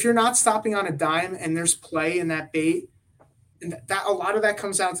if you're not stopping on a dime and there's play in that bait, and that a lot of that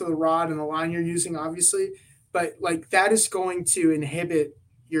comes down to the rod and the line you're using, obviously, but like that is going to inhibit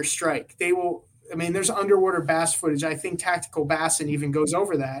your strike. There's underwater bass footage. I think Tactical Bassin even goes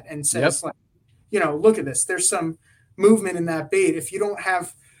over that and says, look at this. There's some movement in that bait. If you don't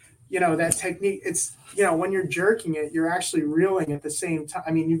have, that technique, it's, when you're jerking it, you're actually reeling at the same time.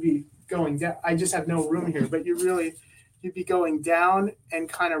 I mean, you'd be going down. I just have no room here, but you'd be going down and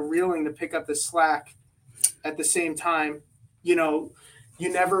kind of reeling to pick up the slack at the same time. You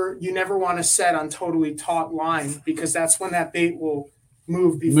never want to set on totally taut line because that's when that bait will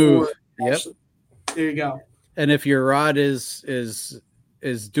move before. Actually, there you go. And if your rod is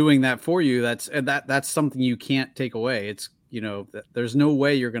doing that for you, that's something you can't take away. It's, there's no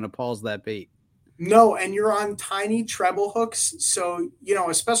way you're going to pause that bait. No, and you're on tiny treble hooks. So,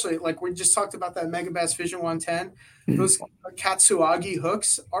 especially like we just talked about that Megabass Vision 110, those Katsuagi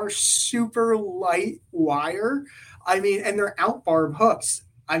hooks are super light wire. I mean, and they're out barb hooks.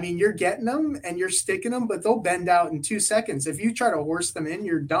 I mean, you're getting them and you're sticking them, but they'll bend out in 2 seconds. If you try to horse them in,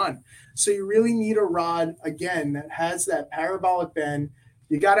 you're done. So you really need a rod, again, that has that parabolic bend.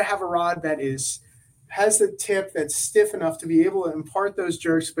 You got to have a rod that has the tip that's stiff enough to be able to impart those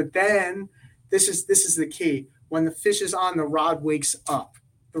jerks. But then this is the key. When the fish is on, the rod wakes up.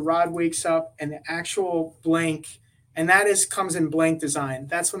 The rod wakes up and the actual blank, and that comes in blank design.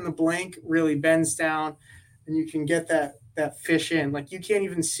 That's when the blank really bends down and you can get that fish in. Like you can't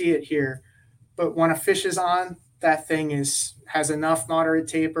even see it here, but when a fish is on, that thing has enough moderate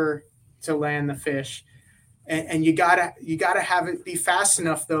taper to land the fish. and you gotta have it be fast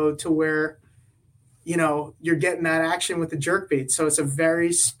enough though to where you're getting that action with the jerkbait. So it's a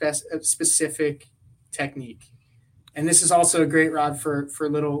very specific technique. And this is also a great rod for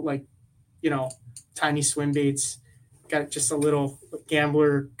little, like, tiny swim baits. Got just a little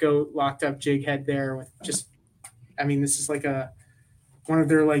gambler goat locked up jig head there with this is like one of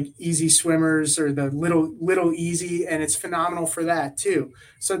their like easy swimmers, or the little easy, and it's phenomenal for that too.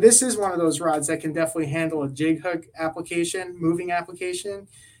 So this is one of those rods that can definitely handle a jig hook application, moving application,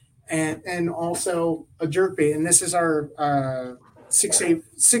 and also a jerkbait. And this is our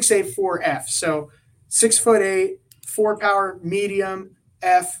 6A4F. So 6'8", 4-power, medium,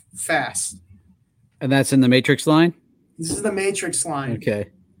 F, fast. And that's in the Matrix line? This is the Matrix line. Okay.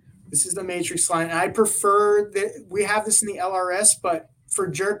 This is the Matrix line. I prefer that we have this in the LRS, but for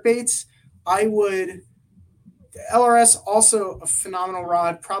jerkbaits, LRS also a phenomenal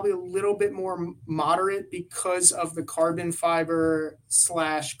rod, probably a little bit more moderate because of the carbon fiber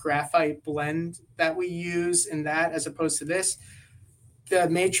 / graphite blend that we use in that, as opposed to this. The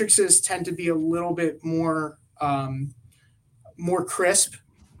Matrixes tend to be a little bit more crisp,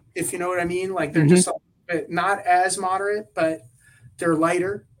 if you know what I mean. Like they're just a bit, not as moderate, but they're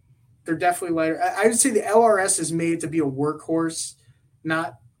lighter. They're definitely lighter. I would say the LRS is made to be a workhorse,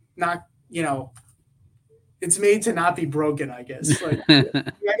 not it's made to not be broken, I guess. Like I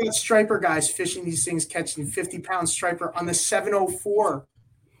got striper guys fishing these things, catching 50-pound striper on the 704.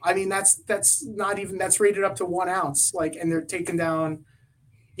 I mean, that's rated up to 1 ounce. Like, and they're taking down,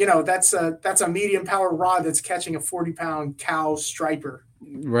 that's a medium power rod that's catching a 40-pound cow striper.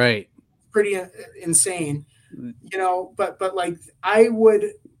 Right. Pretty insane, but like I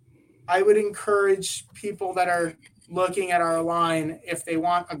would encourage people that are looking at our line, if they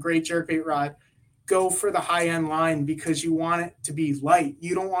want a great jerkbait rod, go for the high-end line, because you want it to be light.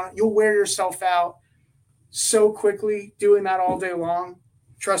 You'll wear yourself out so quickly doing that all day long.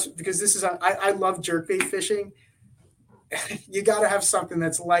 Trust, because I love jerkbait fishing. You got to have something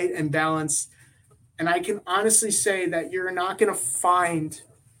that's light and balanced. And I can honestly say that you're not going to find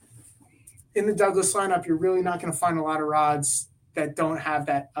in the Douglas lineup, you're really not going to find a lot of rods that don't have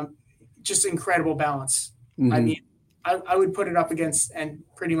that just incredible balance. Mm-hmm. I mean, I would put it up against and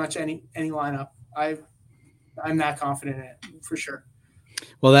pretty much any lineup. I'm that confident in it for sure.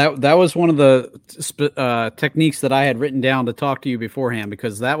 Well, that was one of the techniques that I had written down to talk to you beforehand,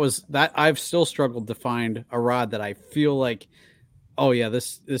 because that I've still struggled to find a rod that I feel like, oh yeah,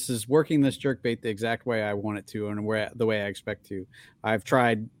 this is working this jerkbait the exact way I want it to, and the way I expect to. I've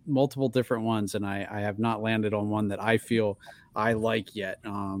tried multiple different ones, and I have not landed on one that I feel I like yet.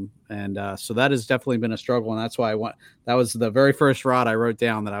 So that has definitely been a struggle, and that's why that was the very first rod I wrote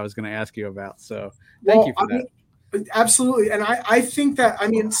down that I was going to ask you about. So thank you for that. Absolutely. And I think that,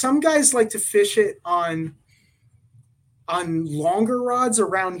 some guys like to fish it on longer rods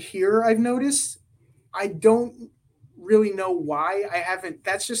around here. I've noticed. I don't really know why.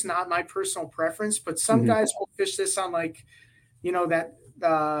 That's just not my personal preference, but some guys will fish this on that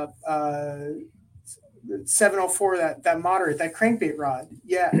 704, that moderate, that crankbait rod.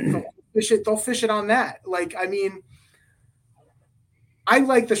 Yeah. They'll fish it on that. I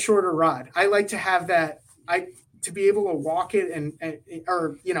like the shorter rod. I like to have that, to be able to walk it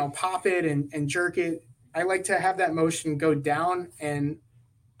or pop it and jerk it. I like to have that motion go down, and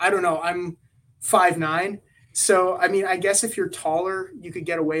I don't know, I'm 5'9". So, I guess if you're taller, you could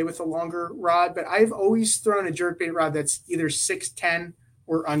get away with a longer rod, but I've always thrown a jerkbait rod that's either 6'10"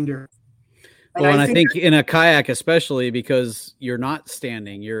 or under. And I think in a kayak, especially because you're not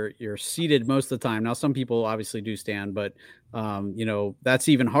standing, you're seated most of the time. Now, some people obviously do stand, but that's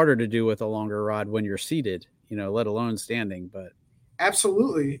even harder to do with a longer rod when you're seated, let alone standing. But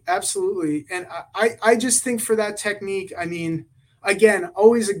absolutely. And I just think for that technique, again,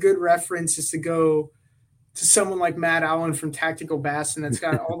 always a good reference is to go to someone like Matt Allen from Tactical Bass, and that's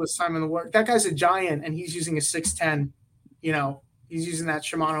got all this time in the world. That guy's a giant, and he's using a 6'10". He's using that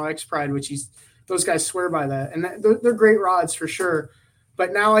Shimano X Pride, which those guys swear by that, and they're great rods for sure.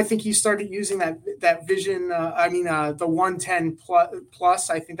 But now I think he started using that Vision. The 110 plus.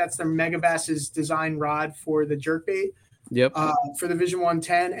 I think that's their Megabass's design rod for the jerkbait. Yep. For the Vision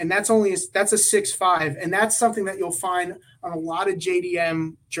 110, and that's a 6.5, and that's something that you'll find on a lot of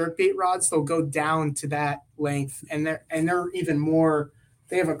JDM jerkbait rods. They'll go down to that length, and they're even more.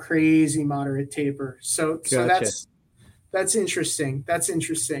 They have a crazy moderate taper. So that's interesting. That's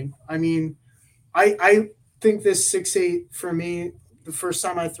interesting. I think this 6.8 for me, the first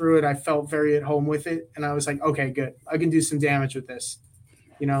time I threw it, I felt very at home with it, and I was like, okay, good. I can do some damage with this.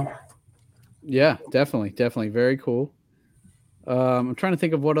 Yeah, definitely, very cool. I'm trying to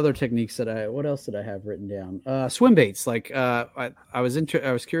think of what other techniques what else did I have written down? Swim baits. Like, I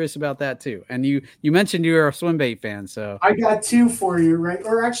was curious about that too. And you mentioned you were a swim bait fan. So I got two for you, right?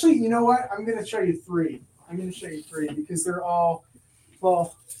 Or actually, you know what? I'm going to show you three. Because they're all,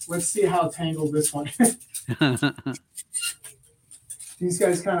 well, let's see how tangled this one. These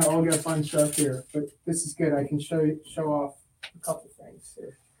guys kind of all got bunched up here, but this is good. I can show off a couple things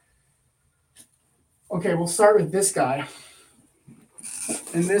here. Okay, we'll start with this guy.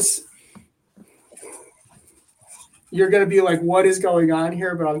 And this, you're going to be like, what is going on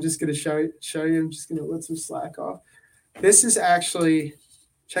here? But I'm just going to show you. I'm just going to let some slack off. This is actually,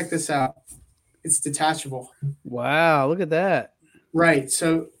 check this out. It's detachable. Wow, look at that. Right.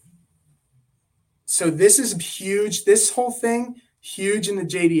 So this is huge. This whole thing, huge in the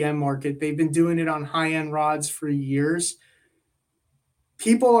JDM market. They've been doing it on high-end rods for years.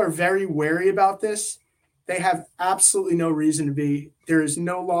 People are very wary about this. They have absolutely no reason to be. There is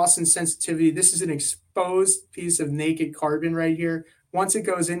no loss in sensitivity. This is an exposed piece of naked carbon right here. Once it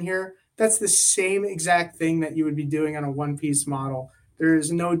goes in here, that's the same exact thing that you would be doing on a one-piece model. There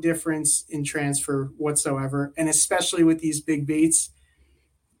is no difference in transfer whatsoever. And especially with these big baits,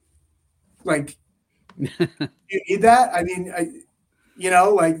 like, you need that. I mean,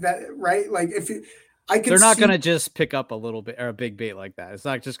 like that, right? Like if you, they're not going to just pick up a little bit or a big bait like that. It's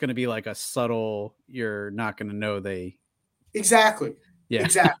not just going to be like a subtle, you're not going to know they. Exactly. Yeah.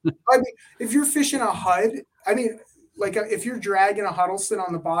 Exactly. I mean, if you're fishing a HUD, I mean, like if you're dragging a Huddleston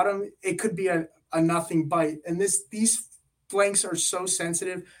on the bottom, it could be a nothing bite. And these blanks are so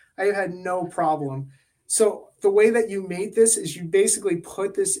sensitive. I had no problem. So the way that you mate this is you basically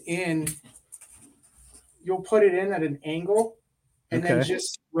put this in, you'll put it in at an angle and then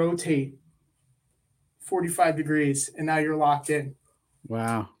just rotate 45 degrees. And now you're locked in.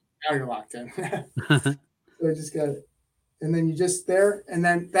 Wow. Now you're locked in. So I just got it. And then you just there, and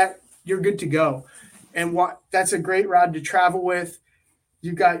then you're good to go. And that's a great rod to travel with.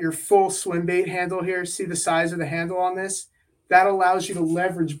 You got your full swim bait handle here. See the size of the handle on this? That allows you to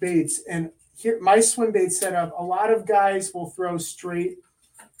leverage baits. And here, my swim bait setup, a lot of guys will throw straight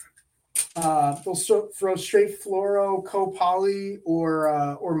fluoro, co-poly,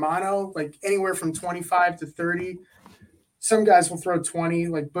 or mono, like anywhere from 25 to 30. Some guys will throw 20,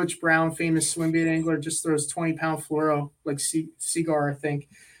 like Butch Brown, famous swim bait angler, just throws 20-pound fluoro, like Seagar, I think.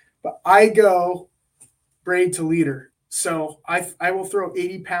 But I go braid to leader. So I will throw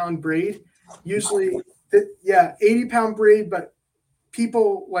 80-pound braid. Usually, 80-pound braid, but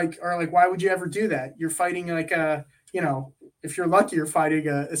people are like, why would you ever do that? You're fighting like if you're lucky, you're fighting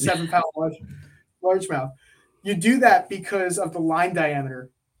a 7-pound largemouth. You do that because of the line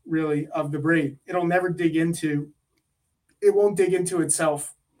diameter, really, of the braid. It won't dig into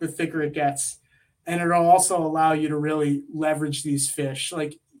itself the thicker it gets. And it'll also allow you to really leverage these fish.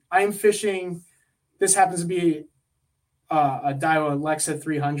 Like I'm fishing, this happens to be a Daiwa Lexa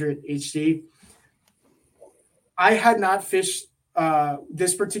 300 HD. I had not fished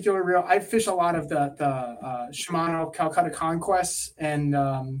this particular reel. I fish a lot of the Shimano Calcutta Conquests, and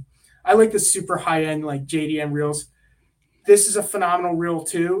I like the super high-end like JDM reels. This is a phenomenal reel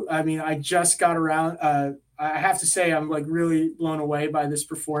too. I mean, I just got around. I have to say I'm like really blown away by this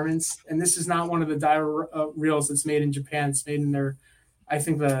performance. And this is not one of the Daiwa reels that's made in Japan. It's made in the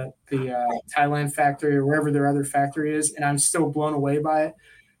Thailand factory or wherever their other factory is. And I'm still blown away by it.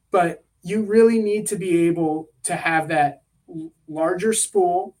 But you really need to be able to have that larger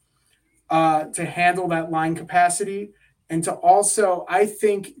spool to handle that line capacity. And to also, I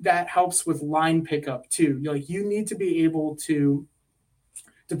think that helps with line pickup too. Like you need to be able to,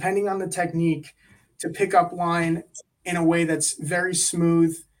 depending on the technique, to pick up line in a way that's very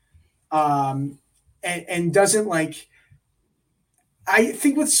smooth and doesn't like, I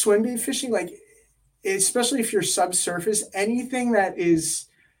think with swim bait fishing, like, especially if you're subsurface, anything that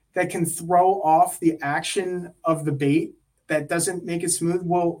can throw off the action of the bait that doesn't make it smooth.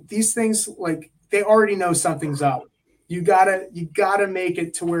 Well, these things, like, they already know something's up. You gotta make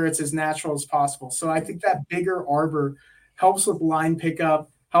it to where it's as natural as possible. So I think that bigger arbor helps with line pickup,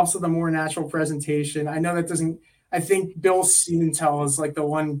 helps with a more natural presentation. I know that doesn't. I think Bill Siementhal is like the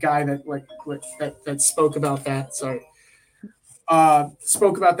one guy that spoke about that. Sorry,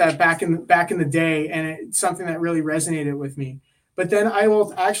 spoke about that back in the day, and it's something that really resonated with me. But then I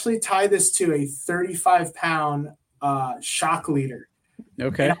will actually tie this to a 35-pound shock leader.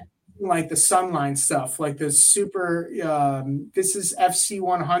 Okay. Like the Sunline stuff, like the super. This is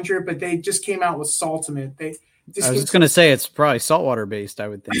FC100, but they just came out with Saltimate. I was just going to say it's probably saltwater based, I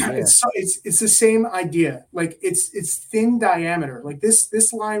would think. Yeah. It's the same idea. Like it's thin diameter. Like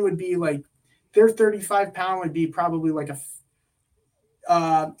this line would be like their 35-pound would be probably like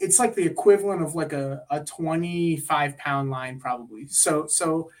it's like the equivalent of like a 25-pound line probably.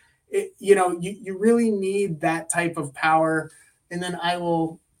 So it, you really need that type of power. And then I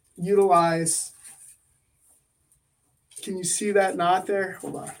will utilize, can you see that knot there?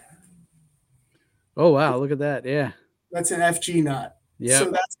 Hold on. Oh, wow. Look at that. Yeah. That's an FG knot. Yeah.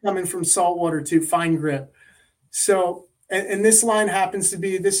 So that's coming from saltwater too, fine grip. So, and this line happens to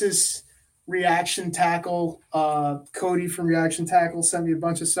be, this is Reaction Tackle. Cody from Reaction Tackle sent me a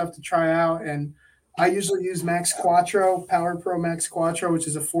bunch of stuff to try out. And I usually use Max Quattro, Power Pro Max Quattro, which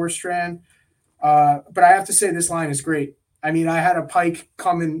is a 4-strand. But I have to say this line is great. I mean, I had a pike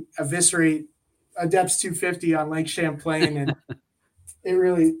come and eviscerate a depth 250 on Lake Champlain, and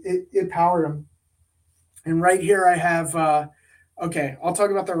it powered him. And right here I have, okay, I'll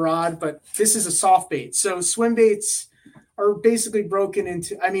talk about the rod, but this is a soft bait. So swim baits are basically broken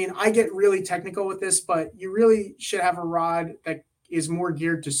into, I mean, I get really technical with this, but you really should have a rod that is more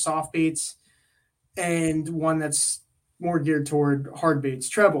geared to soft baits and one that's more geared toward hard baits,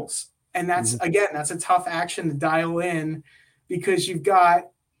 trebles. And that's, again, that's a tough action to dial in because you've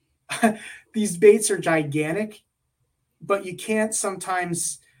got these baits are gigantic, but you can't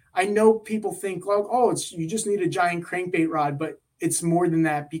sometimes, I know people think, like, oh, you just need a giant crankbait rod, but it's more than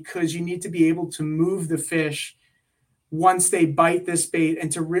that because you need to be able to move the fish once they bite this bait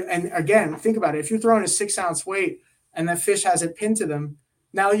and again, think about it. If you're throwing a 6-ounce weight and that fish has it pinned to them,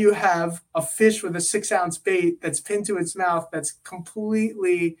 now you have a fish with a 6-ounce bait that's pinned to its mouth. That's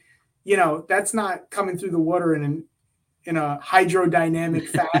completely, that's not coming through the water in a hydrodynamic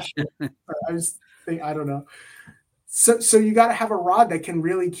fashion. I don't know. So you got to have a rod that can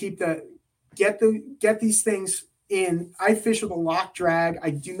really get these things in. I fish with a lock drag.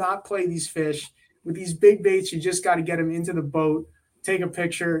 I do not play these fish with these big baits. You just got to get them into the boat, take a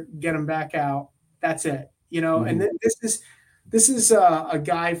picture, get them back out. That's it, And this is a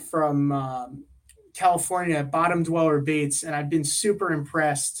guy from California, Bottom Dweller Baits, and I've been super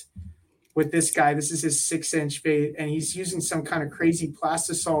impressed with this guy. This is his 6-inch bait, and he's using some kind of crazy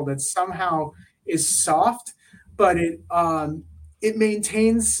plastisol that somehow is soft, but it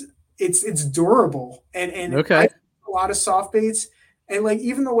maintains it's durable and okay. I a lot of soft baits and like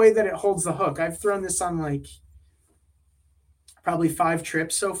even the way that it holds the hook. I've thrown this on like probably 5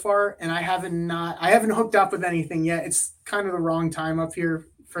 trips so far, and I haven't hooked up with anything yet. It's kind of the wrong time up here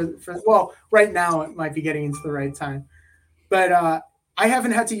for well, right now it might be getting into the right time, but I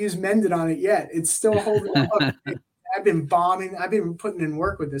haven't had to use Mended on it yet. It's still holding up. I've been putting in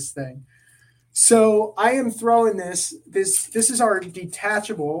work with this thing. So I am throwing this is our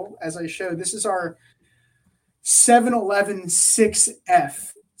detachable, as I showed. This is our 711 6F/D.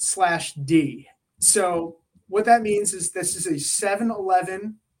 So what that means is this is a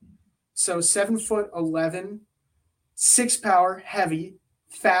 711, so 7'11", 6-power, heavy,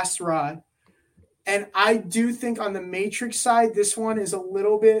 fast rod. And I do think on the Matrix side, this one is a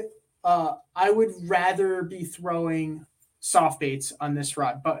little bit, I would rather be throwing soft baits on this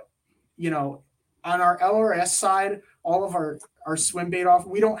rod. But, on our LRS side, all of our swim bait off,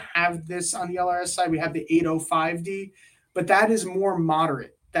 we don't have this on the LRS side. We have the 805D, but that is more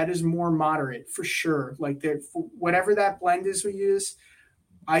moderate. For sure. Like whatever that blend is we use,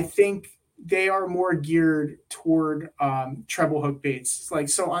 I think they are more geared toward treble hook baits. Like,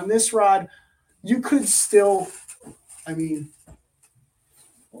 so on this rod, you could still, I mean,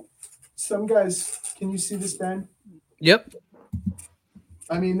 some guys, can you see this bend? Yep.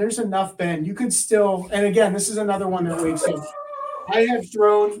 I mean, there's enough bend. You could still, and again, this is another one that wakes up. I have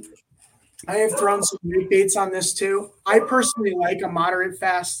thrown some great baits on this too. I personally like a moderate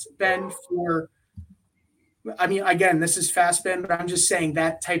fast bend again, this is fast bend, but I'm just saying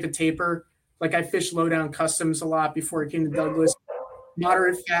that type of taper. Like I fish low down customs a lot before I came to Douglas.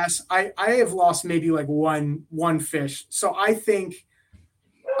 Moderate fast. I have lost maybe like one fish. So I think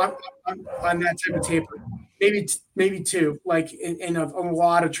I'm on that type of taper, maybe 2, like in a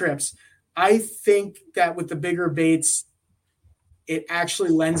lot of trips. I think that with the bigger baits, it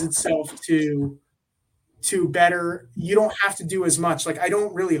actually lends itself to better. You don't have to do as much. Like I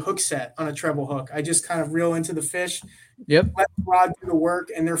don't really hook set on a treble hook. I just kind of reel into the fish. Yep. Let the rod do the work,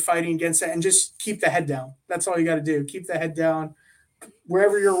 and they're fighting against it, and just keep the head down. That's all you got to do. Keep the head down.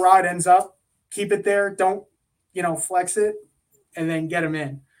 Wherever your rod ends up, keep it there. Don't, flex it, and then get them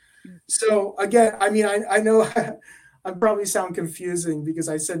in. So again, I mean, I know I probably sound confusing because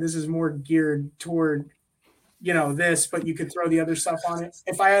I said this is more geared toward, this, but you could throw the other stuff on it.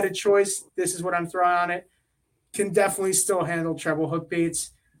 If I had a choice, this is what I'm throwing on it. Can definitely still handle treble hook baits,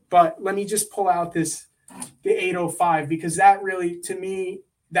 but let me just pull out the 805 because that really, to me,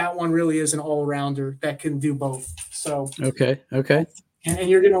 that one really is an all-rounder that can do both. So okay. and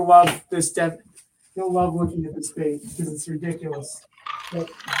you're gonna love this. You'll love looking at this bait because it's ridiculous, but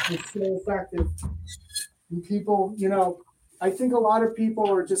it's so effective. And people, I think a lot of people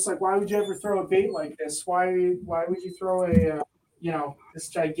are just like, why would you ever throw a bait like this? Why would you throw this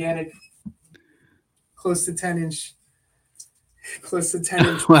gigantic, close to 10 inch?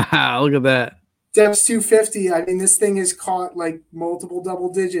 Wow, look at that. Depth's 250. I mean, this thing has caught like multiple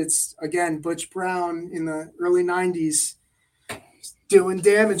double digits. Again, Butch Brown in the early 90s doing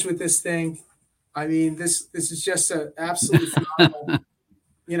damage with this thing. I mean, this is just an absolutely phenomenal,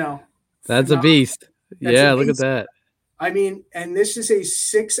 That's a beast. Look at that. I mean, and this is a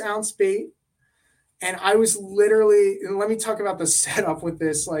 6-ounce bait. And I was literally, and let me talk about the setup with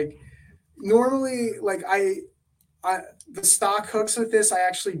this. Like, normally, like the stock hooks with this, I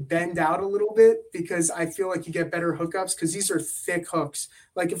actually bend out a little bit because I feel like you get better hookups because these are thick hooks.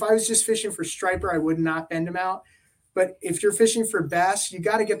 Like if I was just fishing for striper, I would not bend them out. But if you're fishing for bass, you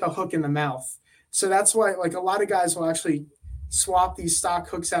got to get the hook in the mouth. So that's why like a lot of guys will actually swap these stock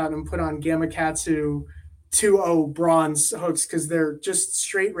hooks out and put on Gamakatsu 2.0 bronze hooks because they're just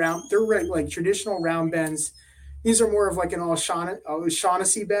straight round. They're like traditional round bends. These are more of like an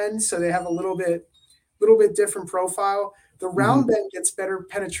O'Shaughnessy bend, so they have a little bit different profile. The round bend gets better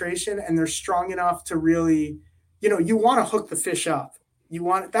penetration and they're strong enough to really, you want to hook the fish up.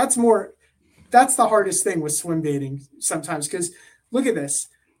 That's the hardest thing with swim baiting sometimes because look at this.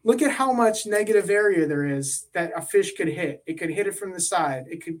 Look at how much negative area there is that a fish could hit. It could hit it from the side.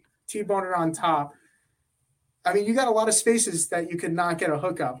 It could T-bone it on top. I mean, you got a lot of spaces that you could not get a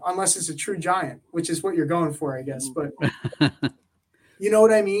hookup unless it's a true giant, which is what you're going for, I guess. But you know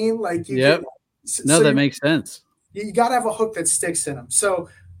what I mean? Like, that makes sense. You got to have a hook that sticks in them. So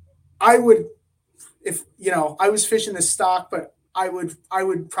I would, if, I was fishing the stock, but I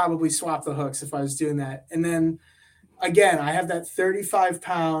would probably swap the hooks if I was doing that. And then again, I have that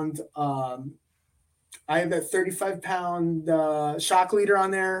 35-pound, shock leader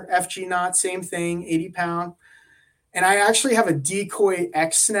on there, FG knot, same thing, 80-pound. And I actually have a decoy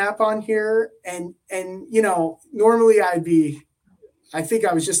X snap on here. And normally I think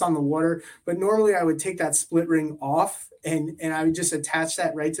I was just on the water, but normally I would take that split ring off and I would just attach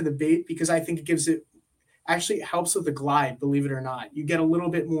that right to the bait because I think it helps with the glide, believe it or not. You get a little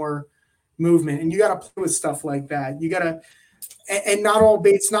bit more movement and you got to play with stuff like that. You got to, and not all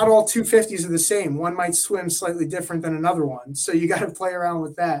baits, not all 250s are the same. One might swim slightly different than another one. So you got to play around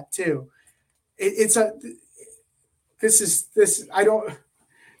with that too.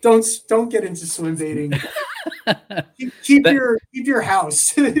 Don't get into swim baiting. keep your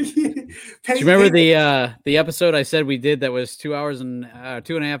house. Do you remember the episode I said we did that was 2 hours and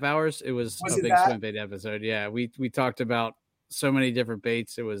 2.5 hours? It was a big swim bait episode. Yeah, we talked about so many different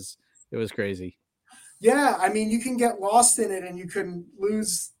baits. It was crazy. Yeah, I mean, you can get lost in it and you can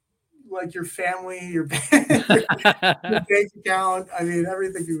lose like your family, your bank account. I mean,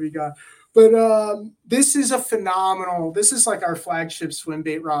 everything can be gone. But this is this is like our flagship swim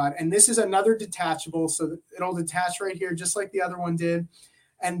bait rod. And this is another detachable. So it'll detach right here, just like the other one did.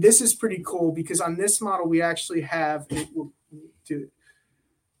 And this is pretty cool because on this model, we actually have, do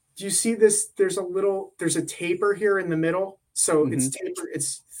you see this? There's a taper here in the middle. So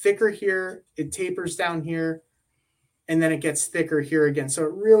it's thicker here. It tapers down here. And then it gets thicker here again. So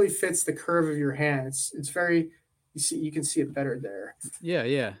it really fits the curve of your hand. It's very, you can see it better there.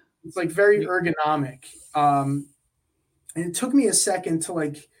 Yeah. It's like very ergonomic. And it took me a second to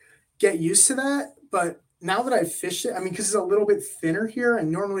like get used to that. But now that I've fished it, I mean, because it's a little bit thinner here.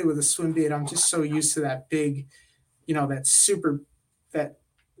 And normally with a swim bait, I'm just so used to that big, that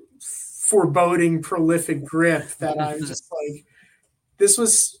foreboding, prolific grip that I was just like, this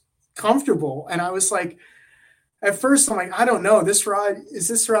was comfortable. And I was like, at first I'm like, I don't know, this rod,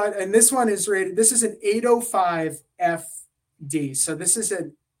 and this one is rated, this is an 805 FD. So this is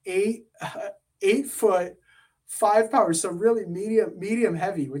an 8 foot 5 power. So really medium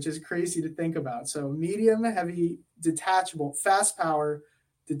heavy, which is crazy to think about. So medium heavy, detachable, fast power,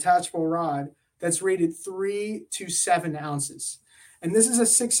 detachable rod that's rated 3 to 7 ounces. And this is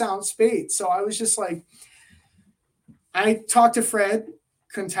a 6-ounce bait. So I was just like, I talked to Fred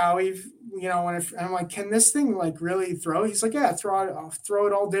Kuntawi, and I'm like, can this thing like really throw? He's like, yeah, I'll throw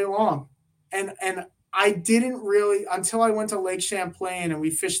it all day long. And I didn't really, until I went to Lake Champlain and we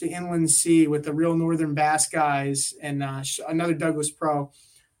fished the inland sea with the real Northern Bass guys and another Douglas pro,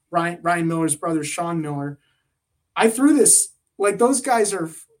 Ryan Miller's brother, Sean Miller. I threw this, like those guys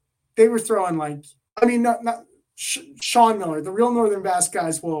they were throwing like, I mean, not Sean Miller, the real Northern Bass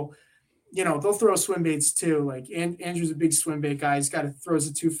guys will, they'll throw swim baits too. Like Andrew's a big swim bait guy. Throws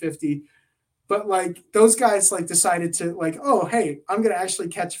a 250. But like those guys like decided to like, oh, hey, I'm going to actually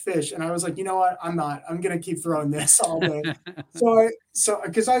catch fish. And I was like, you know what? I'm not. I'm going to keep throwing this all day. So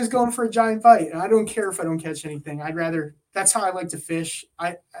because I was going for a giant bite, and I don't care if I don't catch anything. I'd rather, that's how I like to fish.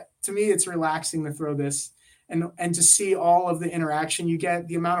 To me, it's relaxing to throw this and to see all of the interaction you get,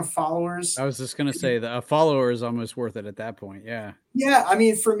 the amount of followers. I was just going to say that a follower is almost worth it at that point. Yeah. Yeah. I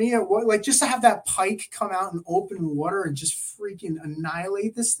mean, for me, like just to have that pike come out in open water and just freaking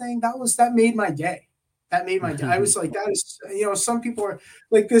annihilate this thing, that made my day. That made my day. I was like, that is, some people are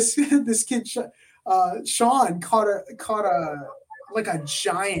like this kid, Sean caught a like a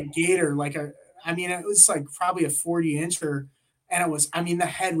giant gator, it was like probably a 40 incher. And it was, the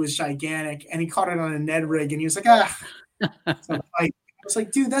head was gigantic, and he caught it on a Ned rig, and he was like, I was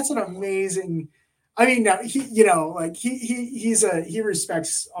like, dude, that's an amazing. Now he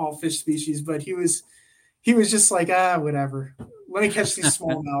respects all fish species, but he was just like, whatever. Let me catch these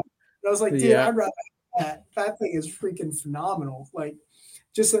smallmouth. I was like, dude, I'd rather have that thing is freaking phenomenal. Like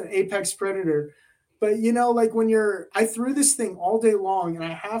just an apex predator. But like I threw this thing all day long, and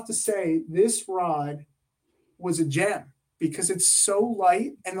I have to say this rod was a gem because it's so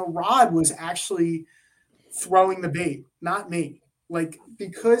light, and the rod was actually throwing the bait, not me. Like,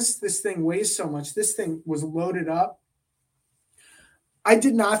 because this thing weighs so much, this thing was loaded up. I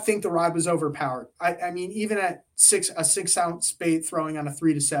did not think the rod was overpowered. Even at a 6 ounce bait throwing on a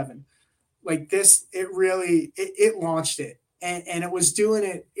 3 to 7, like this, it launched it. And it was doing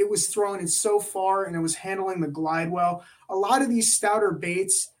it. It was throwing it so far, and it was handling the glide well. A lot of these stouter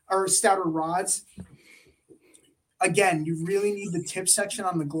baits or stouter rods, again, you really need the tip section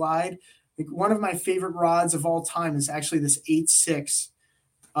on the glide. Like one of my favorite rods of all time is actually this 8.6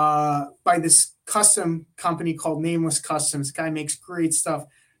 by this custom company called Nameless Customs. This guy makes great stuff.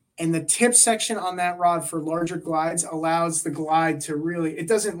 And the tip section on that rod for larger glides allows the glide to really, it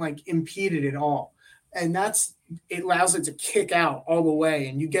doesn't like impede it at all. And it allows it to kick out all the way,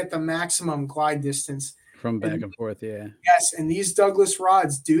 and you get the maximum glide distance from back and forth. Yeah. Yes. And these Douglas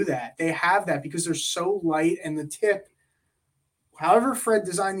rods do that. They have that because they're so light, and the tip, however Fred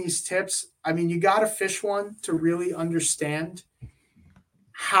designed these tips, you got to fish one to really understand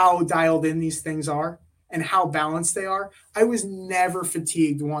how dialed in these things are and how balanced they are. I was never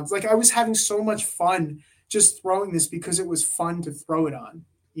fatigued once. Like I was having so much fun just throwing this because it was fun to throw it on,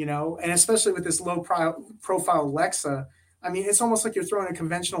 and especially with this low profile Alexa, it's almost like you're throwing a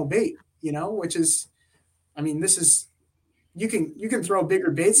conventional bait, which is, this is, you can throw bigger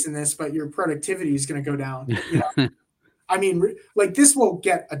baits than this, but your productivity is going to go down. Like this will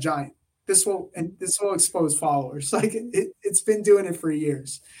get a giant. This will expose followers. Like it's been doing it for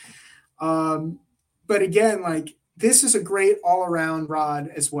years. But again, like this is a great all around rod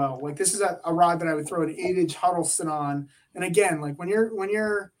as well. Like this is a rod that I would throw an 8-inch Huddleston on. And again, like when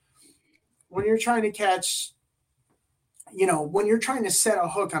you're trying to catch, when you're trying to set a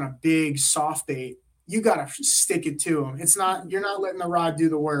hook on a big soft bait, you got to stick it to them. You're not letting the rod do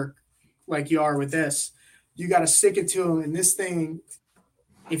the work like you are with this. You got to stick it to them. And this thing,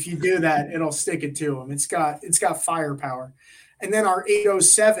 if you do that, it'll stick it to them. It's got firepower. And then our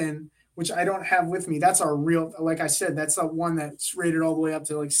 807, which I don't have with me, that's our real, like I said, that's the one that's rated all the way up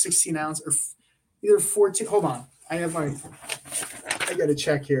to like 16 ounce or either 14. Hold on. I got to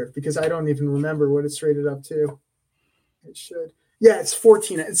check here because I don't even remember what it's rated up to. It should. Yeah, it's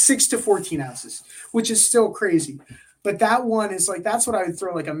 14. It's 6 to 14 ounces, which is still crazy. But that one is like, that's what I would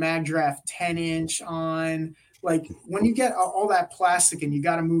throw like a Mag Draft 10-inch on. Like when you get all that plastic and you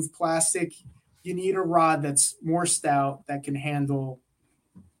got to move plastic, you need a rod that's more stout that can handle,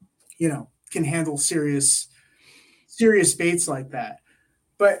 serious baits like that.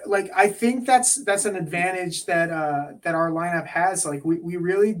 But like, I think that's an advantage that our lineup has. Like we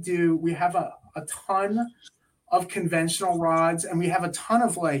really do. We have a ton of conventional rods, and we have a ton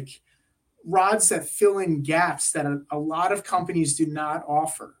of like rods that fill in gaps that a lot of companies do not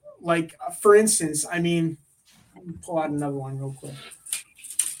offer. Like for instance, let me pull out another one real quick.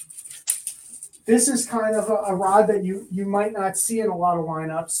 This is kind of a rod that you might not see in a lot of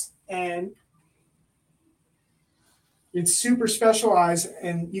lineups, and it's super specialized,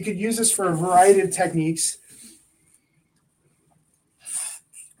 and you could use this for a variety of techniques.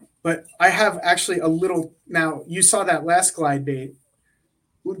 But I have actually now you saw that last glide bait.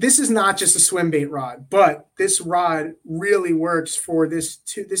 This is not just a swim bait rod, but this rod really works for this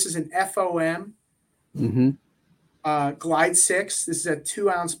too. This is an FOM Glide 6. This is a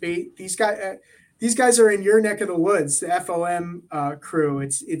 2-ounce bait. These guys are in your neck of the woods, the FOM crew.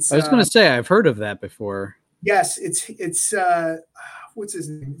 It's. I was going to say I've heard of that before. Yes, it's what's his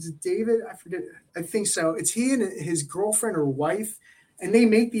name? Is it David? I forget. I think so. It's he and his girlfriend or wife, And they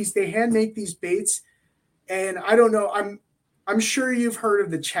hand make these baits. And I don't know, I'm sure you've heard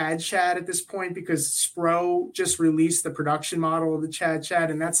of the Chad Shad at this point, because Spro just released the production model of the Chad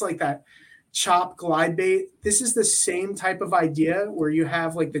Shad, and that's like that chop glide bait. This is the same type of idea where you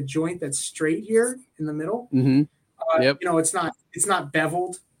have like the joint that's straight here in the middle. Mm-hmm. Yep. It's not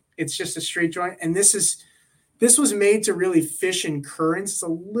beveled. It's just a straight joint. And this was made to really fish in currents. It's a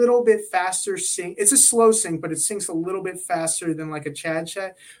little bit faster sink. It's a slow sink, but it sinks a little bit faster than like a Chad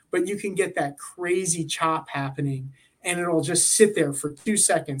Shad. But you can get that crazy chop happening, and it'll just sit there for 2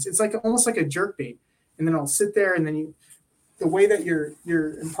 seconds. It's like almost like a jerk bait, and then it'll sit there, and then the way that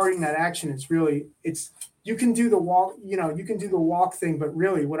you're imparting that action is really, you can do the walk thing, but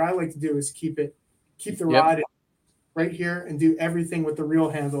really what I like to do is keep the rod right here and do everything with the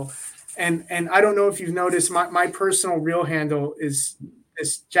reel handle. And I don't know if you've noticed, my personal reel handle is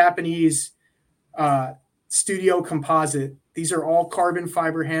this Japanese studio composite. These are all carbon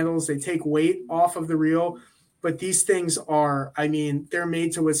fiber handles. They take weight off of the reel, but these things are, I mean, they're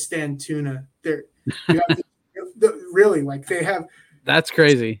made to withstand tuna. Really, like they have. That's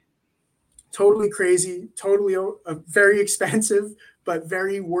crazy. Totally crazy. Totally very expensive, but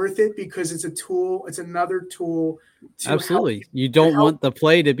very worth it, because it's a tool. It's another tool. Absolutely. You don't want the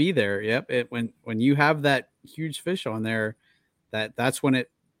play to be there. Yep. When you have that huge fish on there, that's when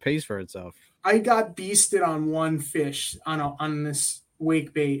it pays for itself. I got beasted on one fish on this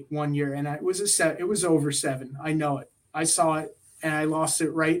wake bait one year, and it was over 7. I know it. I saw it, and I lost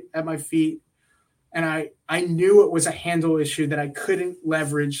it right at my feet. And I knew it was a handle issue, that I couldn't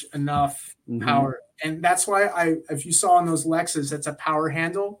leverage enough power. And that's why if you saw on those Lexas, that's a power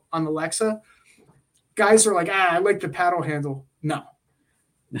handle on the Lexa. Guys are like, I like the paddle handle. No,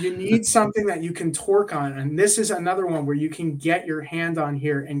 you need something that you can torque on. And this is another one where you can get your hand on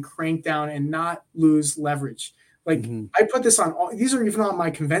here and crank down and not lose leverage. Like I put this on these are even on my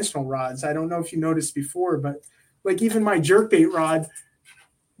conventional rods. I don't know if you noticed before, but like even my jerkbait rod,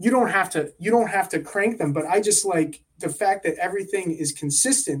 you don't have to crank them, but I just like the fact that everything is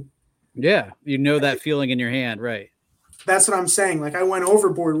consistent. Yeah. You know that feeling in your hand. Right. That's what I'm saying. Like I went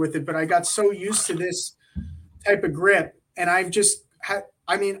overboard with it, but I got so used to this type of grip, and I've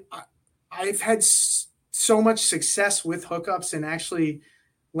had so much success with hookups and actually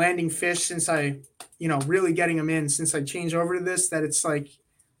landing fish since really getting them in since I changed over to this, that it's like,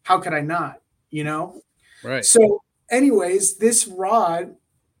 how could I not, Right. So anyways, this rod,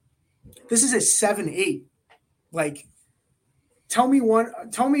 this is a 7/8. Like, tell me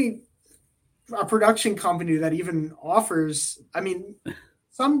a production company that even offers, I mean,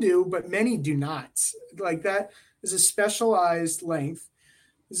 some do, but many do not. Like that is a specialized length.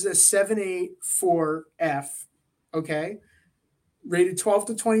 This is a 7/8 4F. Okay. Rated 12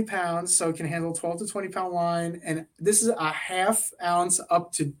 to 20 pounds. So it can handle 12 to 20 pound line. And this is a ½ ounce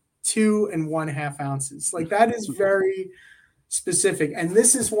up to 2 1/2 ounces. Like that is very specific. And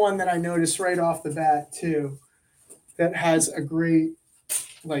this is one that I noticed right off the bat too, that has a great,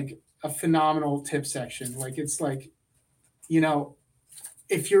 like a phenomenal tip section. Like it's like,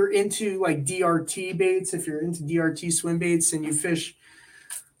 if you're into like DRT baits, if you're into DRT swim baits and you fish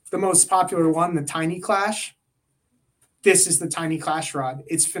the most popular one, the Tiny Clash, this is the Tiny Clash rod.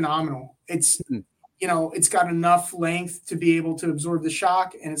 It's phenomenal. It's, it's got enough length to be able to absorb the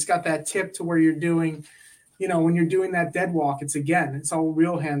shock, and it's got that tip to where you're doing, when you're doing that dead walk, it's all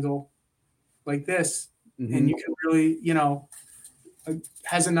reel handle like this. And you can really,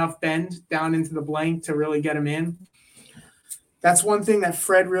 has enough bend down into the blank to really get them in. That's one thing that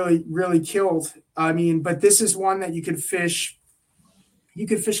Fred really, really killed. I mean, but this is one that you could fish. You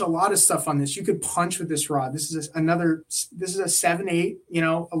could fish a lot of stuff on this. You could punch with this rod. This is a 7/8,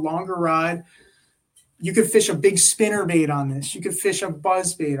 a longer rod. You could fish a big spinner bait on this. You could fish a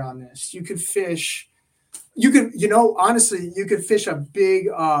buzz bait on this. You could fish, honestly, you could fish a big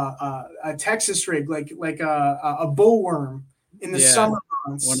a Texas rig, like a bullworm in the summer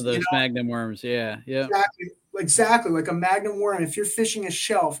months. One of those Magnum worms. Yeah. Yeah. Exactly. Like a Magnum worm. If you're fishing a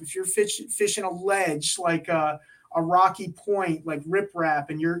shelf, if you're fishing a ledge, like a rocky point, like riprap,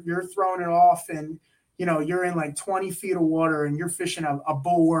 and you're throwing it off, and you're in like 20 feet of water, and you're fishing a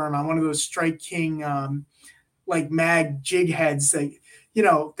bullworm on one of those Strike King like mag jig heads, like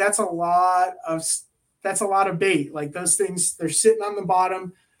that's a lot of bait. Like those things, they're sitting on the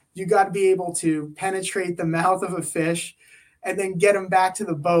bottom. You got to be able to penetrate the mouth of a fish and then get them back to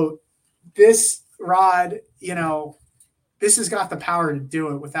the boat. This rod, this has got the power to do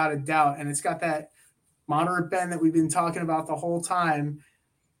it without a doubt, and it's got that moderate bend that we've been talking about the whole time,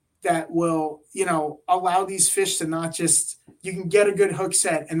 that will, allow these fish to not just, you can get a good hook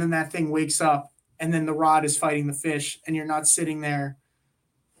set, and then that thing wakes up, and then the rod is fighting the fish, and you're not sitting there,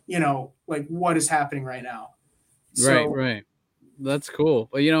 like what is happening right now. So, Right. That's cool.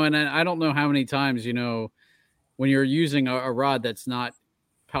 Well, and I don't know how many times, when you're using a rod that's not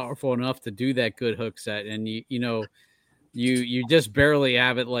powerful enough to do that good hook set, and you just barely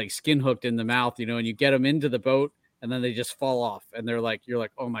have it like skin hooked in the mouth, and you get them into the boat and then they just fall off, and you're like,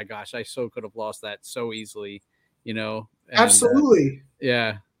 oh my gosh, I so could have lost that so easily, and, absolutely.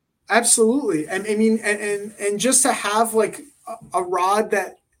 Yeah, absolutely. And I mean, and just to have like a rod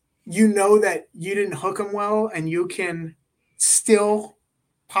that that you didn't hook them well and you can still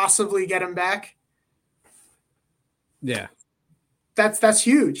possibly get them back. Yeah, that's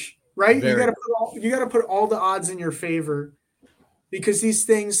huge, right? Very. You got to put all the odds in your favor, because these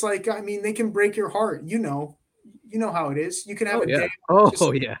things, like, I mean, they can break your heart. You know how it is. You can have yeah. day.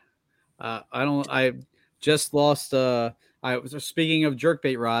 Yeah. I just lost. I was speaking of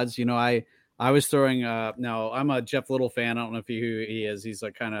jerkbait rods. I was throwing. No, I'm a Jeff Little fan. I don't know if who he is. He's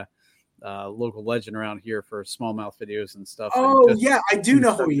like kind of local legend around here for smallmouth videos and stuff. Oh, yeah, I do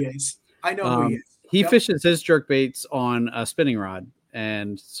know who he is. I know who he is. He fishes his jerkbaits on a spinning rod,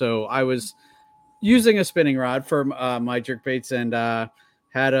 and so I was using a spinning rod for my jerkbaits, and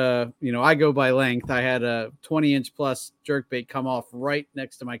had I go by length. I had a 20-inch plus jerkbait come off right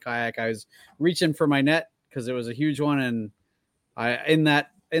next to my kayak. I was reaching for my net because it was a huge one, and in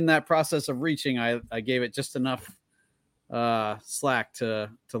that process of reaching, I gave it just enough slack to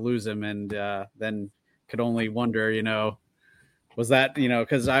lose him, and then could only wonder, was that,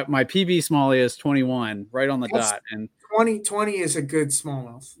 because my PB smallie is 21 right on the dot, and 20 is a good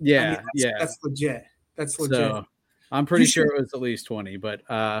smallmouth. Yeah, that's legit. That's legit. So I'm pretty sure it was at least 20, but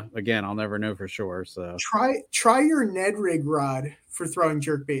again, I'll never know for sure. So try your Ned rig rod for throwing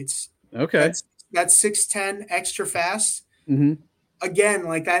jerkbaits. Okay, that's 610 extra fast. Mm-hmm. Again,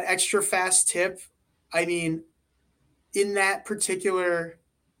 like that extra fast tip. I mean, in that particular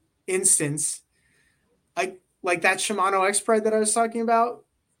instance, like that Shimano X Pride that I was talking about,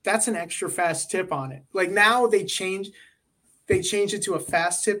 that's an extra fast tip on it. Like now they changed it to a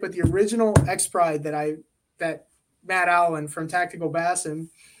fast tip, but the original X Pride that Matt Allen from Tactical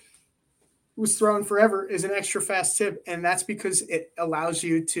Bassin was throwing forever is an extra fast tip, and that's because it allows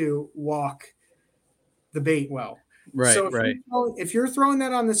you to walk the bait well. Right, so right. If you're throwing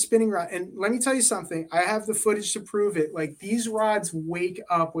that on the spinning rod, and let me tell you something, I have the footage to prove it. Like, these rods wake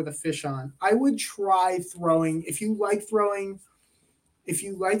up with a fish on. I would try throwing, if you like throwing a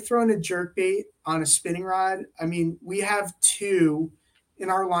jerkbait on a spinning rod. I mean, we have two in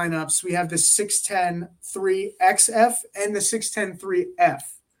our lineups. We have the 610 3XF and the 610 3F.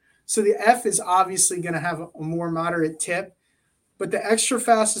 So the F is obviously going to have a more moderate tip, but the extra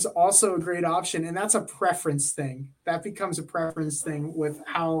fast is also a great option, and that's a preference thing. That becomes a preference thing with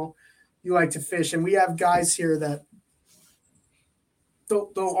how you like to fish. And we have guys here that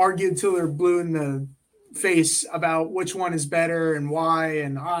they'll argue until they're blue in the face about which one is better and why.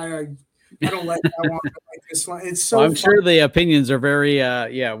 And I don't like that one. I like this one. It's so. I'm sure the opinions are very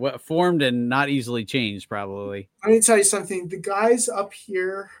formed and not easily changed. Probably. Let me tell you something. The guys up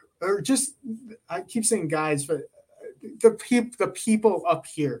here, or just, I keep saying guys, but the people up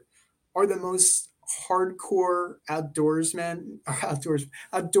here are the most hardcore outdoors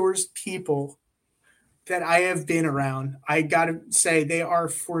people that I have been around. I gotta say, they are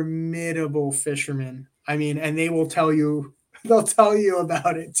formidable fishermen. I mean, and they'll tell you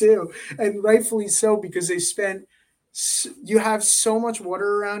about it too, and rightfully so, because you have so much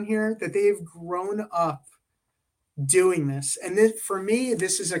water around here that they've grown up doing this. And for me,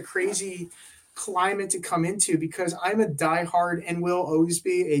 this is a crazy climate to come into, because I'm a diehard, and will always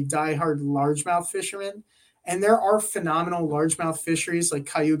be a diehard largemouth fisherman. And there are phenomenal largemouth fisheries like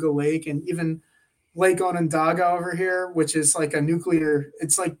Cayuga Lake, and even Lake Onondaga over here, which is like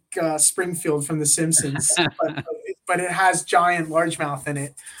it's like Springfield from The Simpsons, but it has giant largemouth in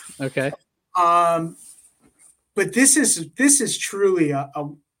it. Okay. But this is truly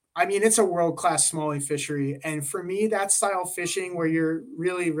it's a world-class smallie fishery. And for me, that style fishing where you're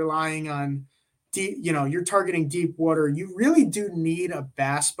really relying on deep, you're targeting deep water, you really do need a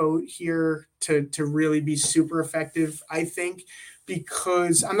bass boat here to really be super effective, I think,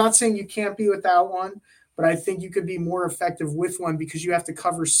 because I'm not saying you can't be without one, but I think you could be more effective with one, because you have to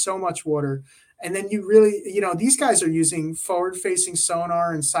cover so much water. And then you really, these guys are using forward-facing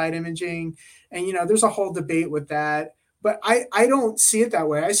sonar and side imaging, and, there's a whole debate with that. But I don't see it that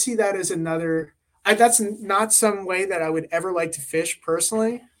way. I see that as that's not some way that I would ever like to fish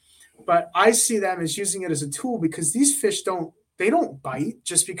personally, but I see them as using it as a tool, because these fish don't bite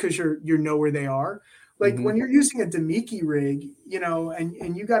just because you know where they are. Like when you're using a Demiki rig,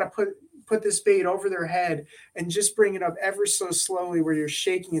 and you got to put this bait over their head and just bring it up ever so slowly where you're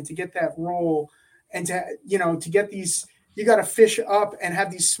shaking it to get that roll and to get these, you got to fish up and have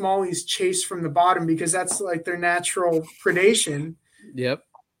these smallies chase from the bottom because that's like their natural predation. Yep.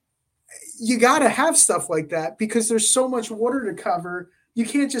 You got to have stuff like that because there's so much water to cover. You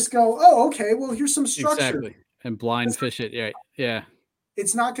can't just go, oh, okay, well, here's some structure. Exactly. And blind fish it. Yeah. Yeah.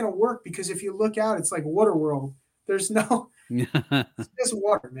 It's not going to work because if you look out, it's like water world. There's no, it's just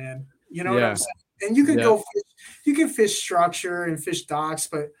water, man. You know what I'm saying? And you can go fish, you can fish structure and fish docks,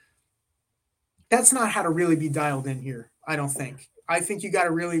 but that's not how to really be dialed in here. I don't think. I think you got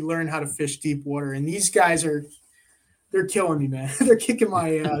to really learn how to fish deep water. And these guys they're killing me, man. They're kicking my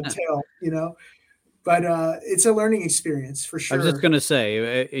tail, you know. But it's a learning experience for sure. I was just going to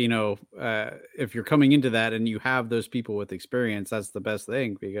say, if you're coming into that and you have those people with experience, that's the best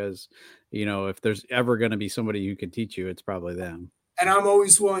thing because, if there's ever going to be somebody who can teach you, it's probably them. And I'm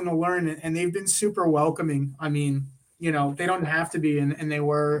always willing to learn it. And they've been super welcoming. I mean, they don't have to be, and they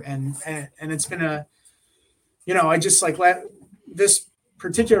were. And it's been I just like this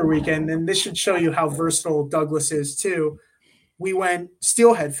particular weekend, and this should show you how versatile Douglas is too. We went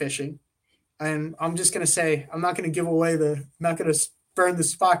steelhead fishing. And I'm just going to say, I'm not going to give away I'm not going to burn the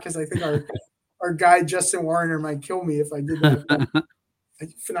spot because I think our guy, Justin Warner, might kill me if I did that. A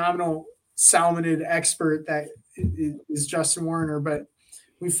phenomenal salmonid expert that is Justin Warner. But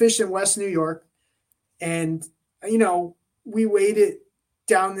we fished in West New York and, we waded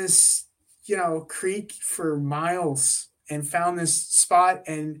down this, creek for miles and found this spot.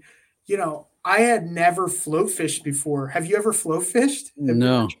 And, I had never float fished before. Have you ever float fished?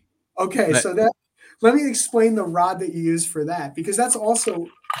 No. Okay, so let me explain the rod that you use for that, because that's also,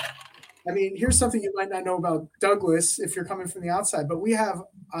 here's something you might not know about Douglas if you're coming from the outside, but we have,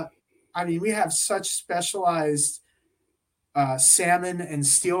 we have such specialized salmon and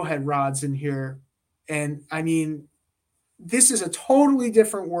steelhead rods in here. And this is a totally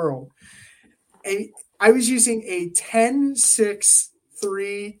different world. And I was using a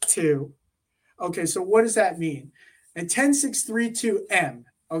 10-6-3-2. Okay, so what does that mean? A 10-6-3-2M.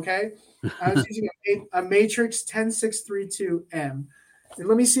 Okay, I was using a Matrix 10-6-3-2M. And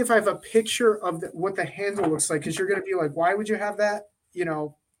let me see if I have a picture of what the handle looks like, because you're going to be like, why would you have that?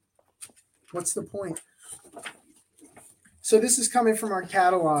 What's the point? So this is coming from our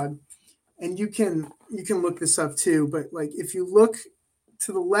catalog, and you can look this up too. But like if you look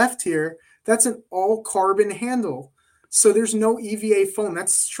to the left here, that's an all carbon handle. So there's no EVA foam.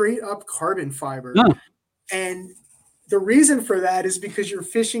 That's straight up carbon fiber. Oh. And the reason for that is because you're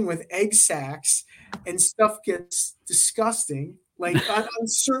fishing with egg sacs and stuff gets disgusting, like on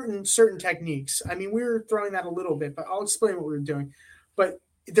certain techniques. We were throwing that a little bit, but I'll explain what we were doing. But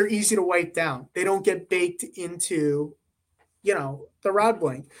they're easy to wipe down. They don't get baked into, the rod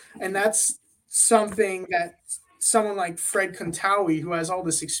blank. And that's something that someone like Fred Contawi, who has all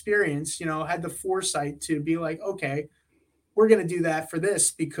this experience, had the foresight to be like, okay, we're going to do that for this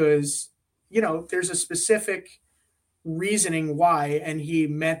because, there's a specific reasoning why, and he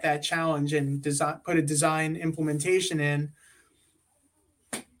met that challenge and put a design implementation in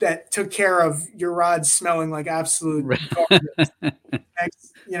that took care of your rod smelling like absolute garbage,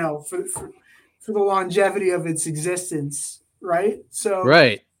 for the longevity of its existence, right? So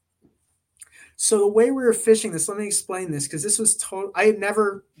the way we were fishing this, let me explain this, because this was I had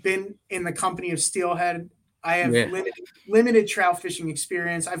never been in the company of steelhead. I have limited trout fishing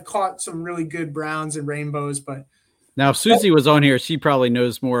experience. I've caught some really good browns and rainbows, but now, if Susie was on here, she probably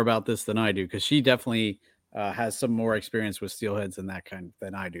knows more about this than I do, because she definitely has some more experience with steelheads and that kind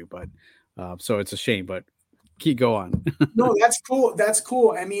than I do. But so it's a shame, but keep going. No, that's cool. That's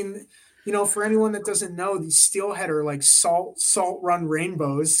cool. For anyone that doesn't know, these steelhead are like salt run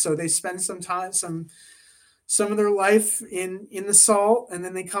rainbows. So they spend some time, some of their life in the salt, and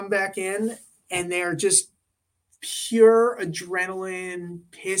then they come back in, and they are just pure adrenaline,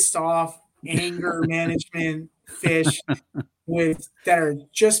 pissed off, anger management fish that are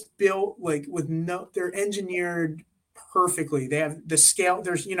just built they're engineered perfectly. They have the scale.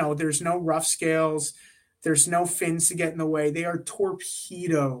 There's no rough scales. There's no fins to get in the way. They are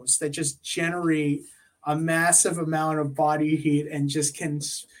torpedoes that just generate a massive amount of body heat and just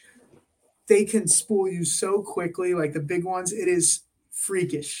they can spool you so quickly. Like the big ones, it is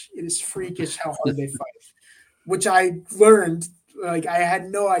freakish. It is freakish how hard they fight, which I learned. Like I had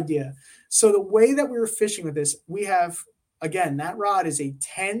no idea. So the way that we were fishing with this, we have, again, that rod is a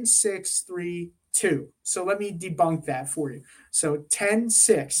 10-6-3-2. So let me debunk that for you. So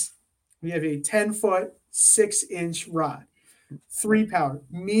 10-6, we have a 10-foot, 6-inch rod, 3-power,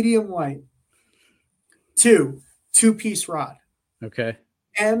 medium light, two-piece rod. Okay.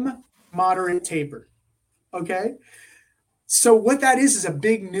 M, moderate taper. Okay. So what that is a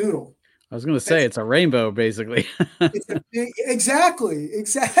big noodle. I was going to say it's a rainbow, basically. It's a big, exactly.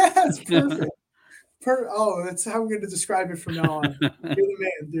 That's perfect. That's how I'm going to describe it from now on. You're the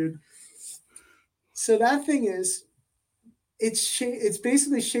man, dude. So that thing is, it's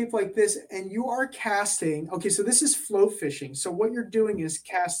basically shaped like this, and you are casting. Okay, so this is float fishing. So what you're doing is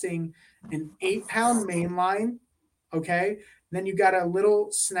casting an 8-pound main line. Okay, then you got a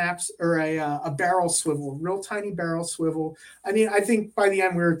little snaps or a barrel swivel, real tiny barrel swivel. I mean, I think by the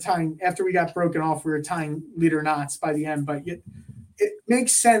end we were tying, after we got broken off, we were tying leader knots by the end, but it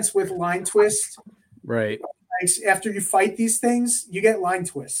makes sense with line twist. Right. After you fight these things, you get line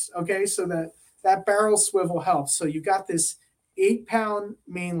twists. Okay, so that barrel swivel helps. So you got this 8-pound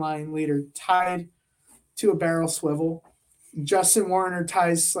mainline leader tied to a barrel swivel. Justin Warner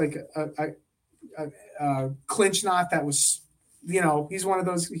ties like a clinch knot that was, he's one of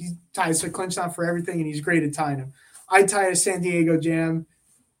those, he ties a clinch knot for everything, and he's great at tying them. I tie a San Diego Jam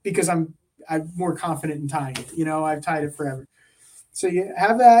because I'm more confident in tying it. I've tied it forever. So you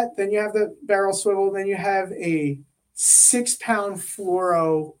have that, then you have the barrel swivel, then you have a 6-pound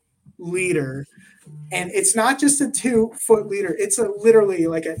fluoro leader. And it's not just a 2-foot leader. It's literally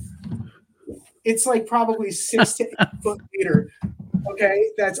it's like probably 6 to 8 foot leader.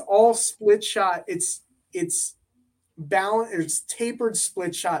 Okay. That's all split shot. It's balanced. It's tapered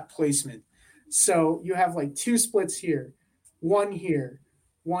split shot placement. So you have like 2 splits here, 1 here,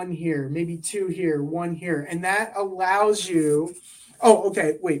 1 here, maybe 2 here, 1 here. And that allows you,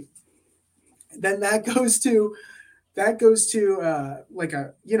 wait. Then that goes to like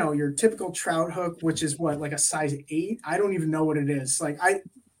your typical trout hook, which is what, like a size 8. I don't even know what it is. Like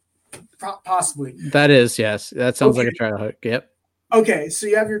possibly that is, yes, that sounds like a trout hook. Yep. Okay, so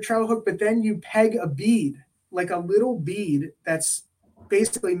you have your trout hook, but then you peg a bead, like a little bead that's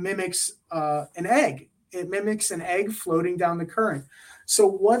basically mimics an egg. It mimics an egg floating down the current. So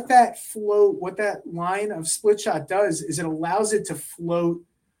what that line of split shot does is it allows it to float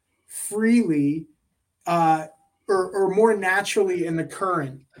freely or more naturally in the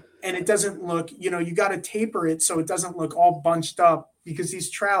current. And it doesn't look, you got to taper it so it doesn't look all bunched up, because these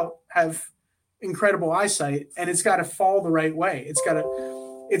trout have incredible eyesight, and it's got to fall the right way. It's got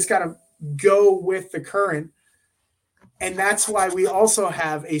to go with the current. And that's why we also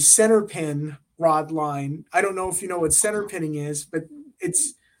have a center pin rod line. I don't know if you know what center pinning is, but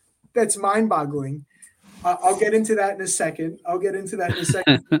that's mind boggling. I'll get into that in a second.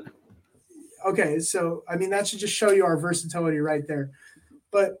 Okay. So, I mean, that should just show you our versatility right there.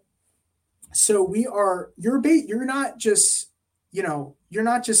 But so you're not just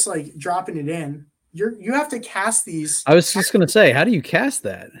like dropping it in. You have to cast these. I was just going to say, how do you cast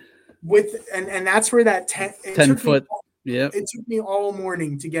that? And that's where that 10 foot. Yeah. It took me all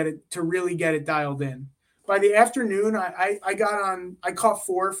morning to really get it dialed in. By the afternoon, I caught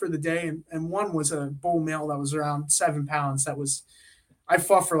 4 for the day, and one was a bull male that was around 7 pounds. I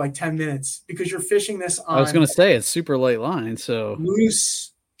fought for like 10 minutes because you're fishing this on. I was going to say it's super light line, so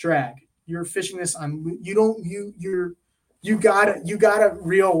loose drag. You're fishing this on. You gotta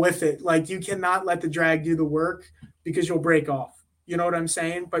reel with it. Like, you cannot let the drag do the work because you'll break off. You know what I'm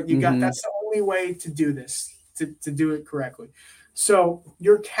saying? But that's the only way to do this, to do it correctly. So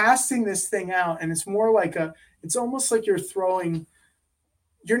you're casting this thing out, and it's more like it's almost like you're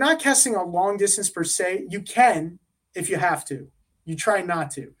not casting a long distance per se. You can, if you have to. You try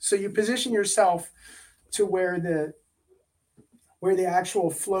not to. So you position yourself to where the actual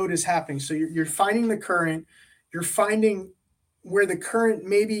float is happening. So you're finding the current, you're finding where the current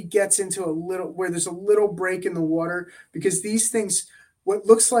maybe gets into where there's a little break in the water, because these things, what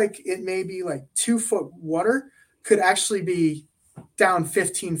looks like it may be like 2-foot water could actually be down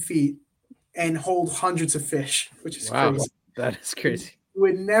 15 feet and hold hundreds of fish, which is crazy. That is crazy. You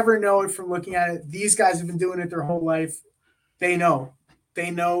would never know it from looking at it. These guys have been doing it their whole life. They know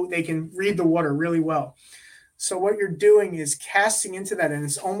they can read the water really well. So what you're doing is casting into that, and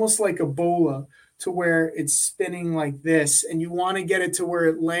it's almost like a bola, to where it's spinning like this, and you want to get it to where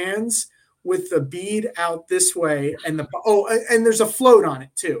it lands with the bead out this way, and there's a float on it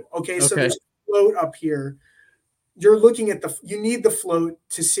too. Okay. So there's a float up here. You're looking at you need the float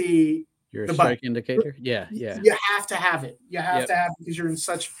to see your the strike bite. indicator. Yeah. You have to have it. You have to have it because you're in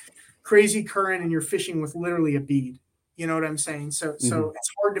such crazy current and you're fishing with literally a bead. You know what I'm saying? So it's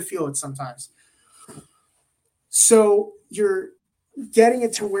hard to feel it sometimes. So you're getting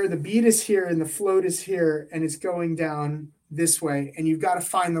it to where the bead is here and the float is here, and it's going down this way, and you've got to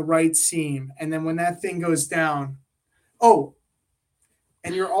find the right seam. And then when that thing goes down,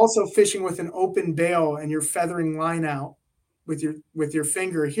 and you're also fishing with an open bail, and you're feathering line out. with your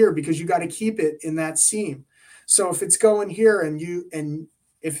finger here, because you got to keep it in that seam. So if it's going here and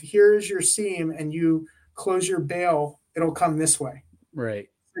if here's your seam and you close your bail, it'll come this way. Right.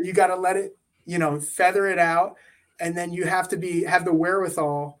 So you got to let it, feather it out, and then you have to have the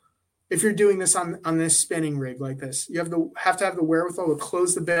wherewithal. If you're doing this on this spinning rig like this, you have to have the wherewithal to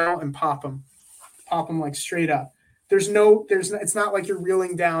close the bail and pop them like straight up. It's not like you're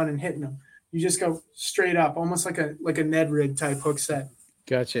reeling down and hitting them. You just go straight up, almost like a Ned rig type hook set.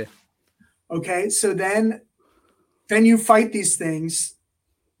 Gotcha. Okay, so then you fight these things.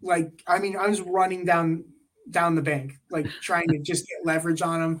 Like, I mean, I was running down the bank, like trying to just get leverage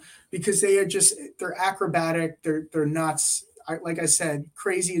on them, because they're acrobatic, they're nuts. Like I said,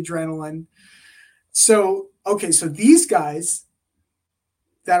 crazy adrenaline. So these guys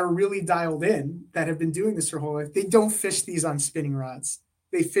that are really dialed in, that have been doing this their whole life, they don't fish these on spinning rods.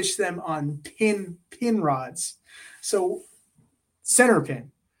 They fish them on pin rods. So center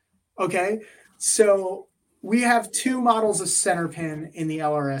pin. Okay. So we have two models of center pin in the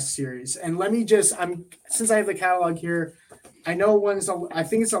LRS series. And since I have the catalog here, I know I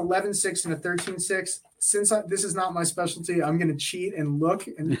think it's 11.6 and a 13.6. Since this is not my specialty, I'm going to cheat and look,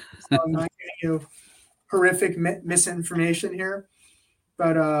 and so I'm not giving you horrific misinformation here.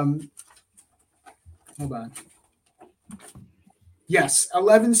 But hold on. Yes,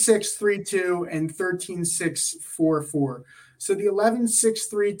 11.632 and 13.644. So the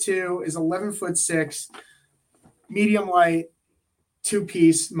 11.632 is 11'6", medium light,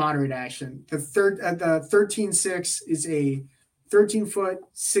 2-piece, moderate action. The 13.6 is a 13-foot,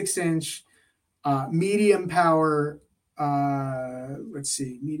 6-inch, medium power.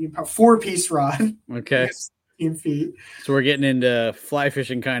 Medium power, 4-piece rod. Okay. 15 feet. So we're getting into fly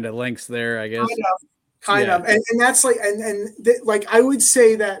fishing kind of lengths there, I guess. Kind of. And that's like, like, I would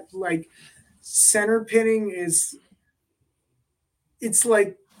say that, like, center pinning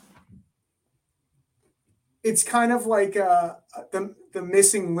it's kind of like the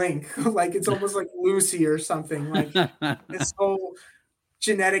missing link. Like, it's almost like Lucy or something, like this whole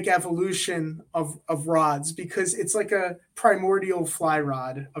genetic evolution of rods, because it's like a primordial fly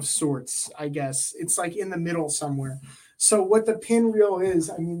rod of sorts, I guess. It's like in the middle somewhere. So what the pin reel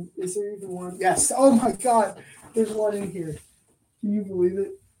is, I mean, is there even one? Yes. Oh my God, there's one in here. Can you believe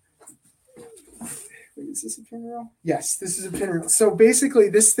it? Wait, is this a pin reel? Yes, this is a pin reel. So basically,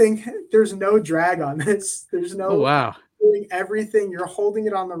 this thing, there's no drag on this. There's no wow. Doing everything. You're holding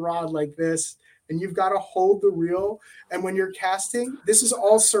it on the rod like this, and you've got to hold the reel. And when you're casting, this is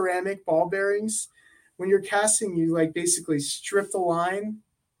all ceramic ball bearings. When you're casting, you like basically strip the line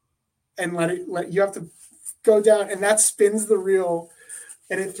and you have to go down, and that spins the reel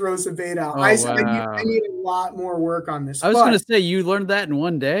and it throws the bait out. Oh, I need a lot more work on this. I was going to say, you learned that in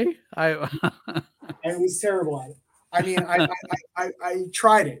one day? I was terrible at it. I mean, I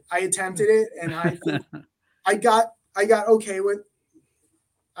tried it. I attempted it, and I got okay with.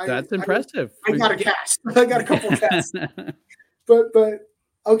 That's impressive. I got a cast. I got a couple casts. But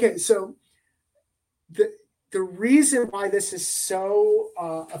okay, so the reason why this is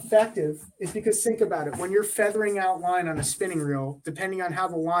so effective is because, think about it. When you're feathering out line on a spinning reel, depending on how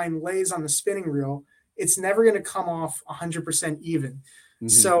the line lays on the spinning reel, it's never going to come off 100% even. Mm-hmm.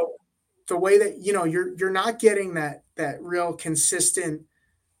 So the way that, you're not getting that real consistent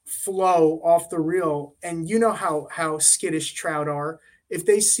flow off the reel. And you know how skittish trout are. If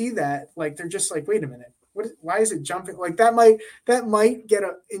they see that, like, they're just like, wait a minute. Why is it jumping? Like, that might get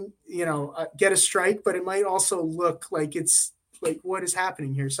a strike, but it might also look like it's like, what is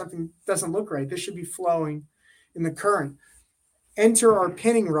happening here? Something doesn't look right. This should be flowing in the current. Enter our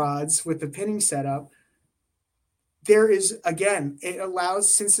pinning rods with the pinning setup. There is, again, it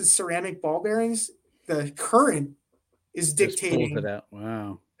allows, since it's ceramic ball bearings, the current is dictating. Just pulls it out.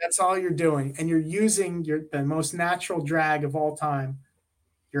 Wow. That's all you're doing. And you're using the most natural drag of all time,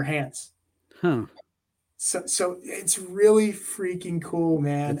 your hands. Huh. So it's really freaking cool,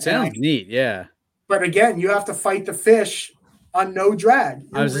 man. It sounds neat, yeah. But again, you have to fight the fish on no drag.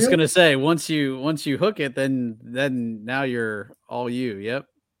 I was just gonna say, once you hook it, then now you're all you. Yep.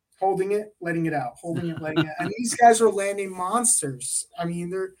 Holding it, letting it out, holding it, letting it out. And these guys are landing monsters. I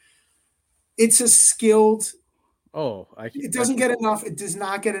mean, it's a skilled. It does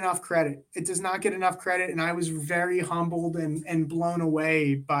not get enough credit. It does not get enough credit. And I was very humbled and blown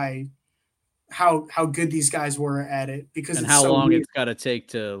away by how good these guys were at it, because and how long it's got to take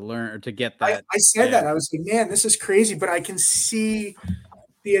to learn or to get that. I said that. I was like, man, this is crazy, but I can see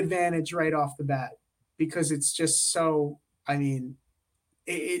the advantage right off the bat, because it's just so, I mean,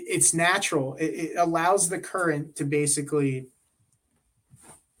 it's natural. It allows the current to basically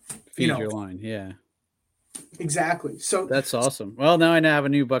feed your line. Yeah. Exactly. So that's awesome. Well, now I have a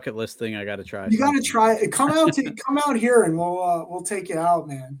new bucket list thing I got to try. You got to try it. Come out here and we'll take you out,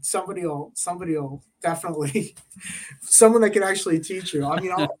 man. Somebody will definitely, someone that can actually teach you. I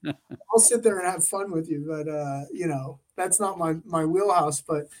mean, I'll sit there and have fun with you, but that's not my wheelhouse,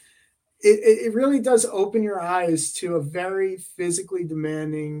 but it really does open your eyes to a very physically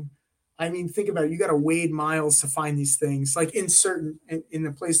demanding. I mean, think about it. You got to wade miles to find these things, like in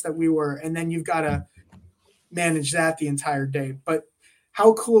the place that we were, and then you've got to manage that the entire day. But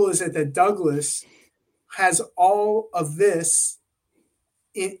how cool is it that Douglas has all of this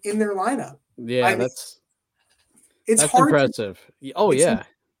in their lineup? Yeah, I mean, that's hard impressive.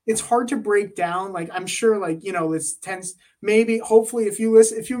 It's hard to break down. Like, I'm sure, like, this tends, maybe, hopefully, if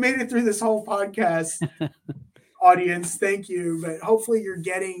you made it through this whole podcast, audience, thank you. But hopefully you're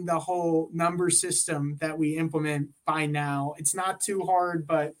getting the whole number system that we implement by now. It's not too hard,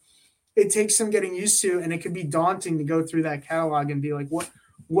 but it takes some getting used to, and it could be daunting to go through that catalog and be like,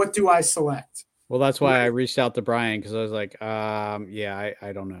 what do I select? Well, that's why I reached out to Brian, because I was like, I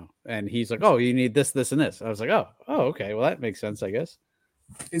don't know. And he's like, oh, you need this, this, and this. I was like, oh, okay. Well, that makes sense, I guess.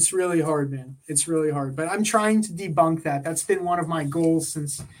 It's really hard, man. It's really hard. But I'm trying to debunk that. That's been one of my goals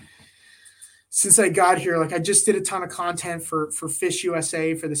since I got here. Like, I just did a ton of content for Fish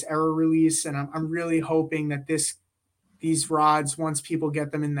USA for this error release, and I'm really hoping that these rods, once people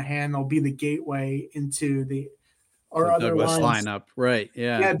get them in the hand, they'll be the gateway into our other Douglas lines. lineup. Right.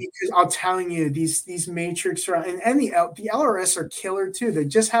 Yeah. Yeah, because I'm telling you, these Matrix and the LRS are killer too. They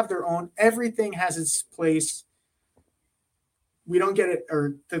just have their own. Everything has its place. We don't get it,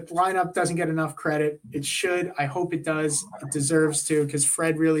 or the lineup doesn't get enough credit. It should. I hope it does. It deserves to, because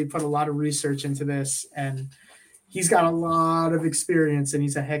Fred really put a lot of research into this, and he's got a lot of experience, and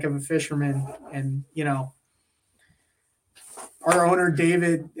he's a heck of a fisherman. And our owner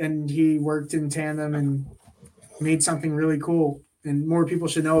David, and he worked in tandem and made something really cool, and more people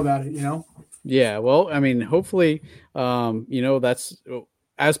should know about it. Yeah. Well, I mean, hopefully, that's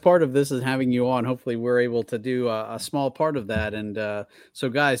as part of this is having you on. Hopefully, we're able to do a small part of that. And so,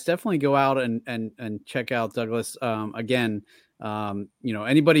 guys, definitely go out and check out Douglas. Again,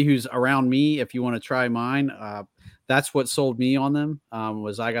 anybody who's around me, if you want to try mine, that's what sold me on them.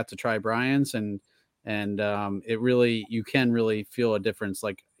 Was I got to try Brian's, and it really, you can really feel a difference,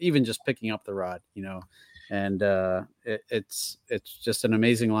 like even just picking up the rod, and it's just an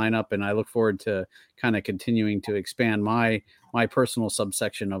amazing lineup. And I look forward to kind of continuing to expand my personal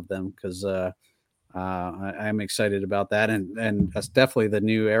subsection of them, because I'm excited about that. And that's definitely the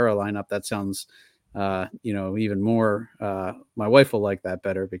new era lineup. That sounds, even more, my wife will like that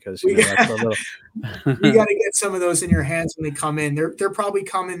better, because that's a little. You got to get some of those in your hands when they come in. They're probably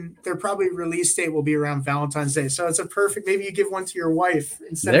coming. Their probably release date will be around Valentine's Day, so it's a perfect. Maybe you give one to your wife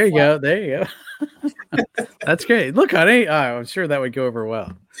instead. There you go. That's great. Look, honey, I'm sure that would go over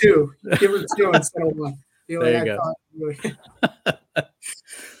well. Give her two instead of one. There you go.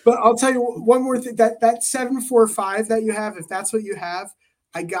 But I'll tell you one more thing. That 745 that you have, if that's what you have,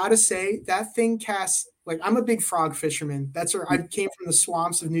 I gotta say that thing casts, like, I'm a big frog fisherman. That's where I came from, the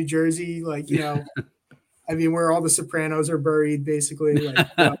swamps of New Jersey. Like, I mean, where all the Sopranos are buried, basically. Like,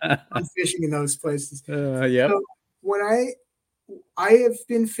 I'm fishing in those places. Yeah. So when I have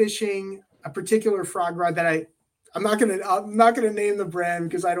been fishing a particular frog rod that I'm not gonna name the brand,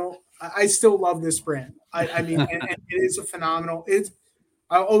 because I still love this brand. I mean, and it is a phenomenal.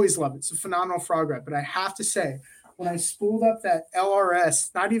 I always love it. It's a phenomenal frog rod. But I have to say, when I spooled up that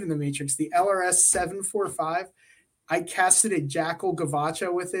LRS, not even the Matrix, the LRS 745, I casted a Jackal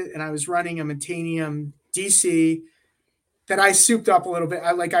Gavacho with it, and I was running a Metanium DC that I souped up a little bit.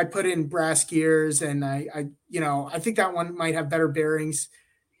 I put in brass gears, and I think that one might have better bearings.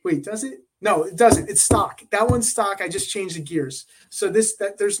 Wait, does it? No, it doesn't. It's stock. That one's stock. I just changed the gears. So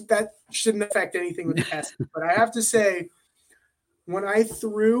that shouldn't affect anything with the casting. But I have to say, when I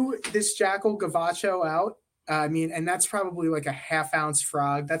threw this Jackal Gavacho out, I mean, and that's probably like a 1/2 ounce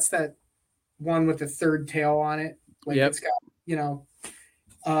frog. That's that one with the third tail on it. Like, It's got,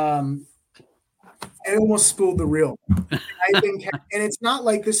 it almost spooled the reel. I think, and it's not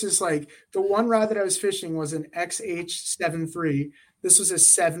like this is like the one rod that I was fishing was an XH73. This was a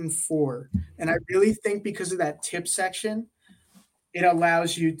 7.4. And I really think because of that tip section, it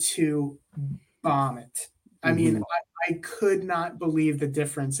allows you to bomb it. I mean, I could not believe the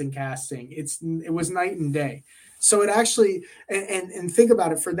difference in casting. It was night and day. So it actually, and think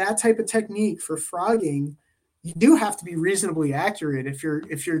about it, for that type of technique for frogging, you do have to be reasonably accurate if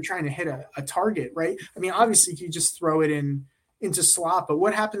you're trying to hit a target, right? I mean, obviously you just throw it into slop, but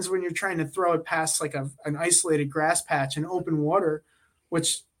what happens when you're trying to throw it past like an isolated grass patch in open water,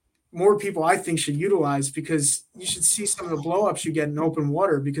 which more people I think should utilize, because you should see some of the blowups you get in open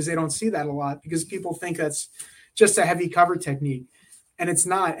water, because they don't see that a lot, because people think that's just a heavy cover technique, and it's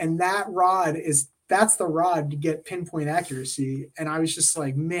not. And that's the rod to get pinpoint accuracy. And I was just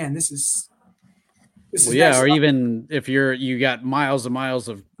like, man, this is yeah. Or even if you got miles and miles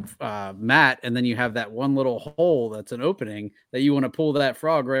of mat, and then you have that one little hole that's an opening that you want to pull that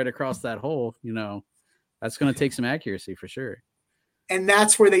frog right across that hole, that's going to take some accuracy for sure. And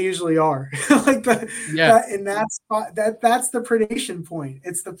that's where they usually are. Like and that's the predation point.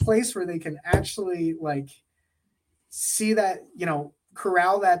 It's the place where they can actually like see that,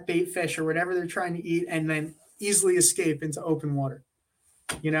 corral that bait fish or whatever they're trying to eat, and then easily escape into open water,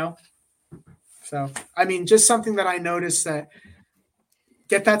 So, I mean, just something that I noticed, that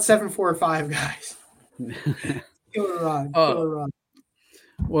get that 745, guys. Killer rod.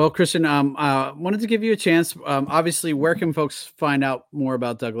 Well, Christian, wanted to give you a chance. Obviously, where can folks find out more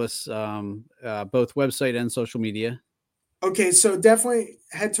about Douglas, both website and social media? Okay, so definitely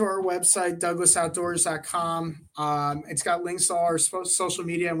head to our website, douglasoutdoors.com. It's got links to all our social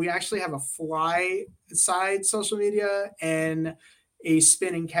media, and we actually have a fly side social media and a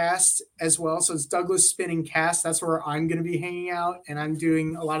spin and cast as well. So it's Douglas Spin and Cast. That's where I'm going to be hanging out, and I'm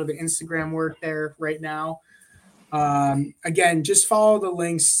doing a lot of the Instagram work there right now. Again, just follow the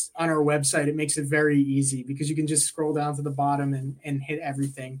links on our website. It makes it very easy, because you can just scroll down to the bottom and hit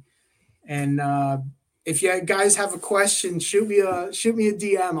everything. And if you guys have a question, shoot me a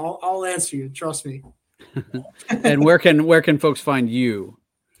DM. I'll answer you. Trust me. And where can folks find you?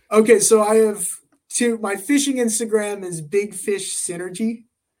 Okay, so I have my fishing Instagram is Big Fish Synergy.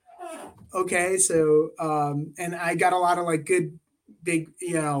 Okay, so and I got a lot of like good big,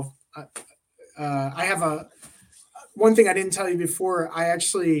 I have one thing I didn't tell you before. I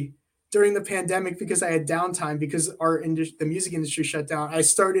actually, during the pandemic, because I had downtime, because the music industry shut down, I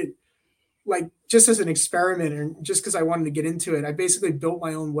started, like, just as an experiment, and just because I wanted to get into it, I basically built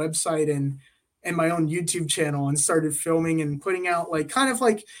my own website and my own YouTube channel, and started filming and putting out, like, kind of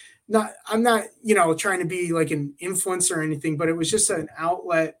like, I'm not, trying to be like an influencer or anything, but it was just an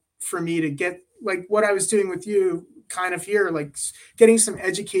outlet for me to get, like, what I was doing with you kind of here, like getting some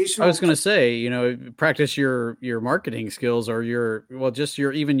educational. I was going to say, practice your marketing skills, or your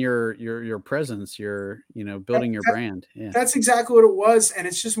presence, building your brand. Yeah. That's exactly what it was. And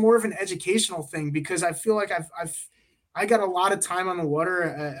it's just more of an educational thing, because I feel like I got a lot of time on the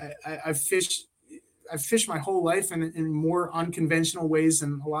water. I've fished my whole life in more unconventional ways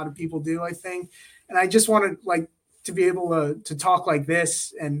than a lot of people do, I think. And I just wanted, like, to be able to talk like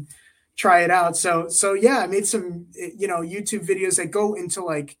this and try it out. So yeah, I made some, YouTube videos that go into,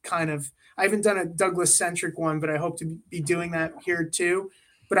 like, kind of, I haven't done a Douglas centric one, but I hope to be doing that here too.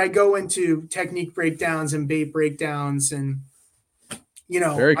 But I go into technique breakdowns and bait breakdowns, and,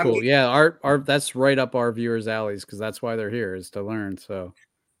 very cool. Yeah. Our that's right up our viewers' alleys, because that's why they're here, is to learn. So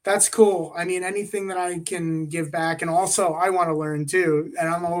that's cool. I mean, anything that I can give back. And also I want to learn too, and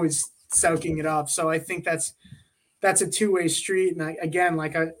I'm always soaking it up. So I think that's a two-way street. And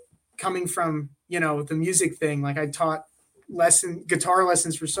coming from, the music thing, like, I taught guitar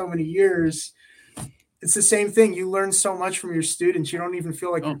lessons for so many years. It's the same thing. You learn so much from your students. You don't even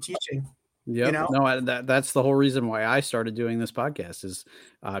feel like you're teaching. Yeah, no, that's the whole reason why I started doing this podcast, is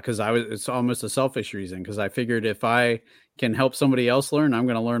because it's almost a selfish reason, because I figured if I can help somebody else learn, I'm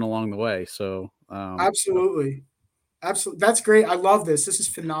going to learn along the way. So absolutely. That's great. I love this. This is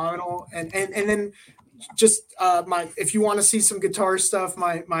phenomenal. And then just if you want to see some guitar stuff,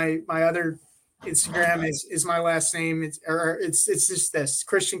 my other Instagram is my last name. It's just this,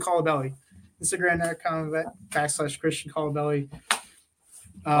 Christian Colabelli. Instagram.com/Christian Colabelli.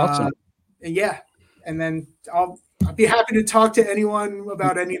 Awesome. Yeah. And then I'll be happy to talk to anyone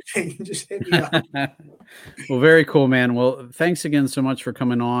about anything. Just hit me up. Well, very cool, man. Well, thanks again so much for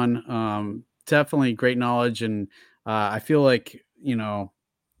coming on. Definitely great knowledge. And I feel like,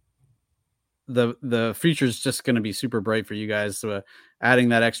 the future is just going to be super bright for you guys, adding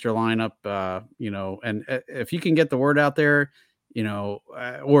that extra lineup, and if you can get the word out there,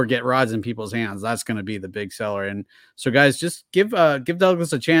 or get rods in people's hands, that's going to be the big seller. And so, guys, just give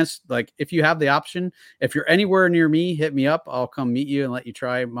Douglas a chance. Like, if you have the option, if you're anywhere near me, hit me up. I'll come meet you and let you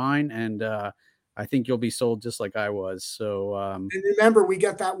try mine. And I think you'll be sold just like I was. So, and remember, we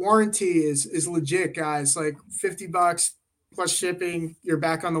got that warranty is legit, guys. Like $50 plus shipping, you're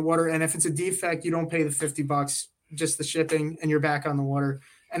back on the water. And if it's a defect, you don't pay the $50, just the shipping, and you're back on the water.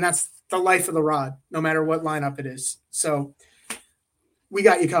 And that's the life of the rod, no matter what lineup it is. So we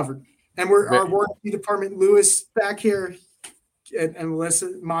got you covered. And our warranty department, Lewis back here, and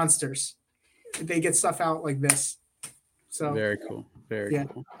Melissa, monsters. They get stuff out like this. So very cool. Very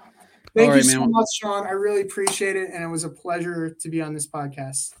cool. Thank you so much, Sean. I really appreciate it. And it was a pleasure to be on this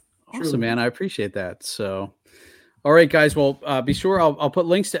podcast. Awesome, truly. Man. I appreciate that. So, all right, guys. Well, be sure I'll put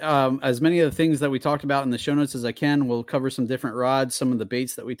links to as many of the things that we talked about in the show notes as I can. We'll cover some different rods, some of the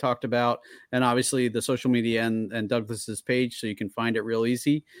baits that we talked about, and obviously the social media and Douglas's page, so you can find it real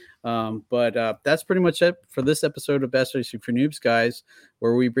easy. But that's pretty much it for this episode of Bass Fishing for Noobs, guys,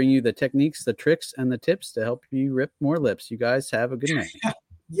 where we bring you the techniques, the tricks, and the tips to help you rip more lips. You guys have a good night.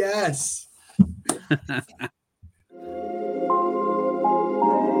 Yes.